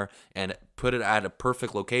here and there and put it at a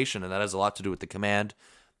perfect location, and that has a lot to do with the command,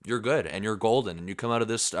 you're good and you're golden. And you come out of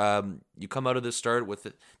this start with,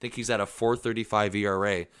 I think he's at a 4.35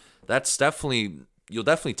 ERA. That's definitely. You'll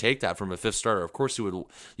definitely take that from a 5th starter. Of course,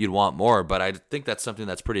 you'd want more, but I think that's something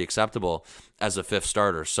that's pretty acceptable as a 5th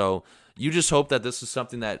starter. So you just hope that this is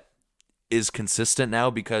something that is consistent now,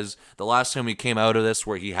 because the last time we came out of this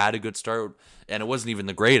where he had a good start, and it wasn't even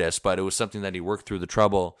the greatest, but it was something that he worked through the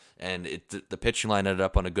trouble, and the pitching line ended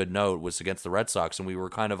up on a good note, was against the Red Sox, and we were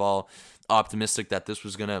kind of all optimistic that this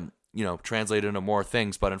was going to translate into more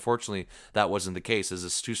things, but unfortunately that wasn't the case, as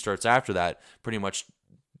his 2 starts after that pretty much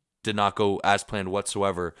did not go as planned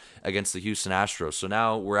whatsoever against the Houston Astros. So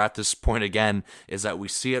now we're at this point again, is that we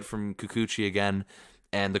see it from Kikuchi again,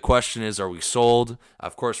 and the question is, are we sold?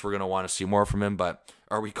 Of course, we're going to want to see more from him, but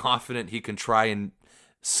are we confident he can try and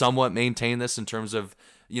somewhat maintain this in terms of,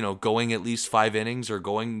 going at least 5 innings or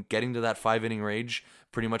getting to that 5-inning range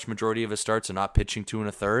pretty much majority of his starts and not pitching 2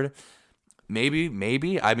 1/3?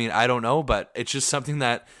 Maybe. I mean, I don't know, but it's just something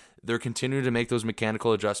that they're continuing to make those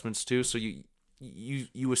mechanical adjustments to. So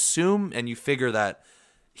you assume and you figure that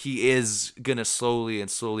he is going to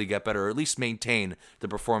slowly get better, or at least maintain the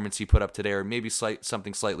performance he put up today, or maybe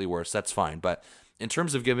something slightly worse. That's fine. But in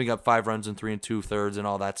terms of giving up 5 runs in 3 2/3 and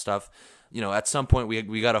all that stuff, at some point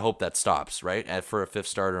we got to hope that stops, right? And for a 5th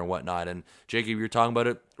starter and whatnot. And Jacob, you're talking about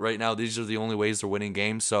it right now. These are the only ways they're winning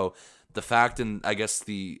games. So the fact, and I guess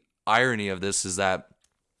the irony of this, is that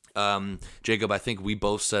Jacob, I think we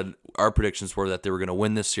both said our predictions were that they were going to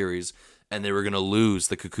win this series and they were going to lose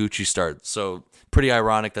the Kikuchi start. So pretty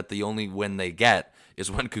ironic that the only win they get is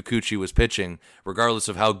when Kikuchi was pitching, regardless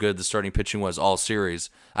of how good the starting pitching was all series.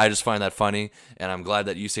 I just find that funny, and I'm glad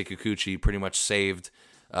that Yusei Kikuchi pretty much saved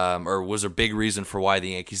or was a big reason for why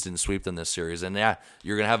the Yankees didn't sweep them this series. And yeah,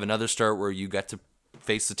 you're going to have another start where you get to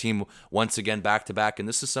face the team once again back-to-back, and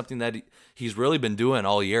this is something that he's really been doing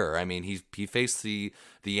all year. I mean, he faced the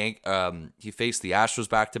Astros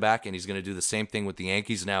back-to-back, and he's going to do the same thing with the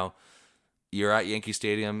Yankees now. You're at Yankee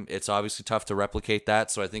Stadium. It's obviously tough to replicate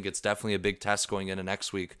that, so I think it's definitely a big test going into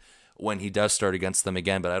next week when he does start against them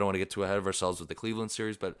again. But I don't want to get too ahead of ourselves with the Cleveland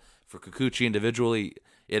series, but for Kikuchi individually,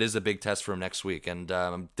 it is a big test for him next week, and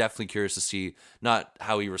I'm definitely curious to see not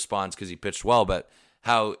how he responds because he pitched well, but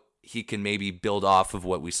how he can maybe build off of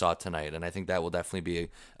what we saw tonight. And I think that will definitely be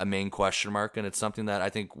a main question mark, and it's something that I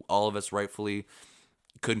think all of us rightfully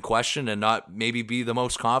could question and not maybe be the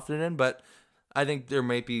most confident in, but I think there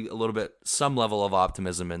might be a little bit, some level of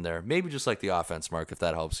optimism in there. Maybe just like the offense, Mark, if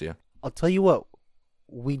that helps you. I'll tell you what,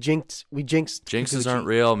 we jinxed Jinxes Kikuchi. aren't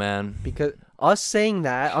real, man. Because us saying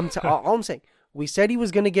that, all I'm saying, we said he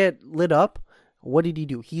was going to get lit up. What did he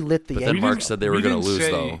do? He lit the But Yankees then Mark up. said they were going to lose,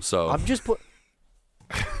 though. So I'm just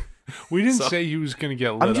We didn't So- say he was going to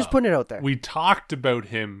get lit I'm just up. putting it out there. We talked about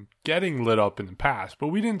him getting lit up in the past, but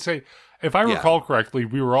we didn't say, if I Yeah. recall correctly,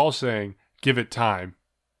 we were all saying, give it time,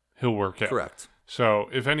 he'll work out. Correct. So,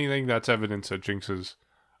 if anything, that's evidence that jinxes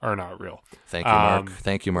are not real. Thank you, Mark. Um,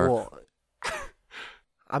 Thank you, Mark. Well,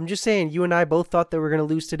 I'm just saying, you and I both thought they were going to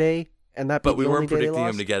lose today, and that. But we the only weren't day they predicting him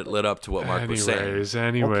lost. to get lit up to what Mark was saying.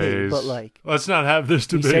 Anyways. but, like, let's not have this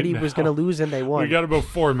He debate said he now. was going to lose, and they won. We got about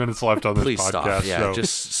 4 minutes left on this Please podcast. stop. Yeah, so,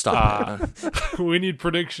 just stop. we need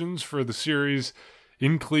predictions for the series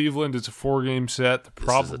in Cleveland. It's a 4-game set. The This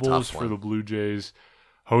is a probables tough for one. the Blue Jays: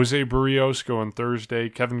 Jose Barrios going Thursday,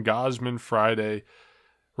 Kevin Gausman Friday,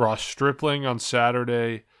 Ross Stripling on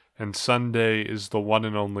Saturday, and Sunday is the one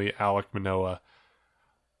and only Alek Manoah.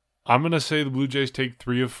 I'm going to say the Blue Jays take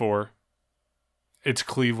 3 of 4. It's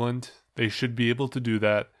Cleveland. They should be able to do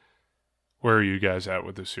that. Where are you guys at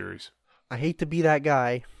with this series? I hate to be that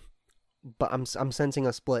guy, but I'm sensing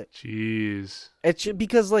a split. Jeez. It's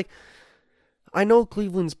because, like, I know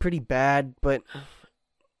Cleveland's pretty bad, but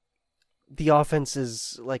the offense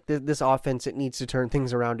is like this offense. It needs to turn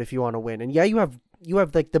things around if you want to win. And yeah, you have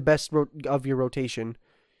like the best of your rotation.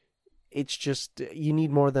 It's just you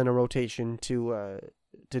need more than a rotation to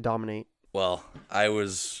dominate. Well, I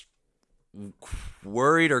was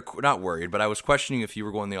worried, or not worried, but I was questioning if you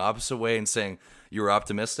were going the opposite way and saying you were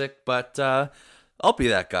optimistic. But I'll be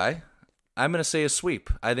that guy. I'm going to say a sweep.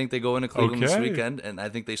 I think they go into Cleveland this Okay. weekend, and I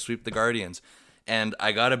think they sweep the Guardians. And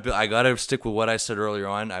I gotta stick with what I said earlier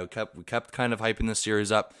on. We kept kind of hyping this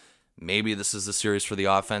series up. Maybe this is the series for the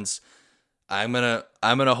offense. I'm gonna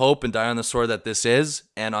hope and die on the sword that this is.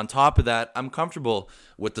 And on top of that, I'm comfortable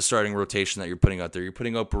with the starting rotation that you're putting out there. You're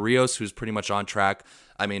putting out Barrios, who's pretty much on track.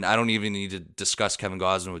 I mean, I don't even need to discuss Kevin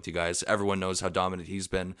Gausman with you guys. Everyone knows how dominant he's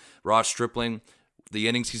been. Ross Stripling, the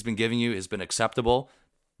innings he's been giving you has been acceptable.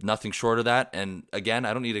 Nothing short of that. And again,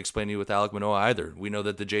 I don't need to explain to you with Alek Manoah either. We know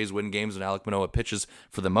that the Jays win games when Alek Manoah pitches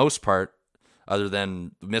for the most part, other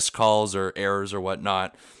than missed calls or errors or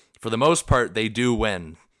whatnot. For the most part, they do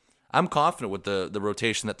win. I'm confident with the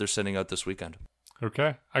rotation that they're sending out this weekend.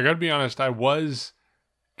 Okay. I got to be honest. I was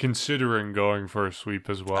considering going for a sweep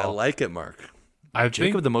as well. I like it, Mark. I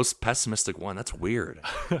Jacob, think the most pessimistic one. That's weird.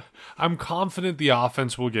 I'm confident the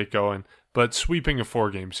offense will get going, but sweeping a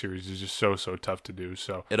 4-game series is just so tough to do.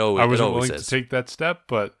 So It always- I it wasn't always willing is. to take that step,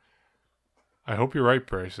 but I hope you're right,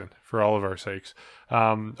 Bryson, for all of our sakes.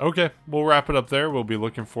 Okay, we'll wrap it up there. We'll be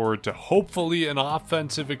looking forward to hopefully an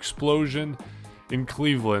offensive explosion in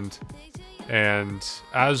Cleveland. And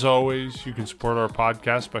as always, you can support our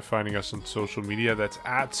podcast by finding us on social media. That's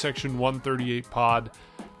at Section 138 Pod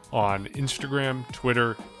on Instagram,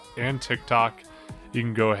 Twitter, and TikTok. You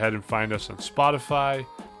can go ahead and find us on Spotify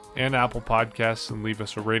and Apple Podcasts and leave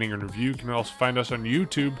us a rating and review. You can also find us on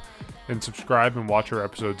YouTube and subscribe and watch our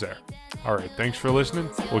episodes there. All right, thanks for listening.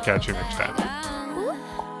 We'll catch you next time.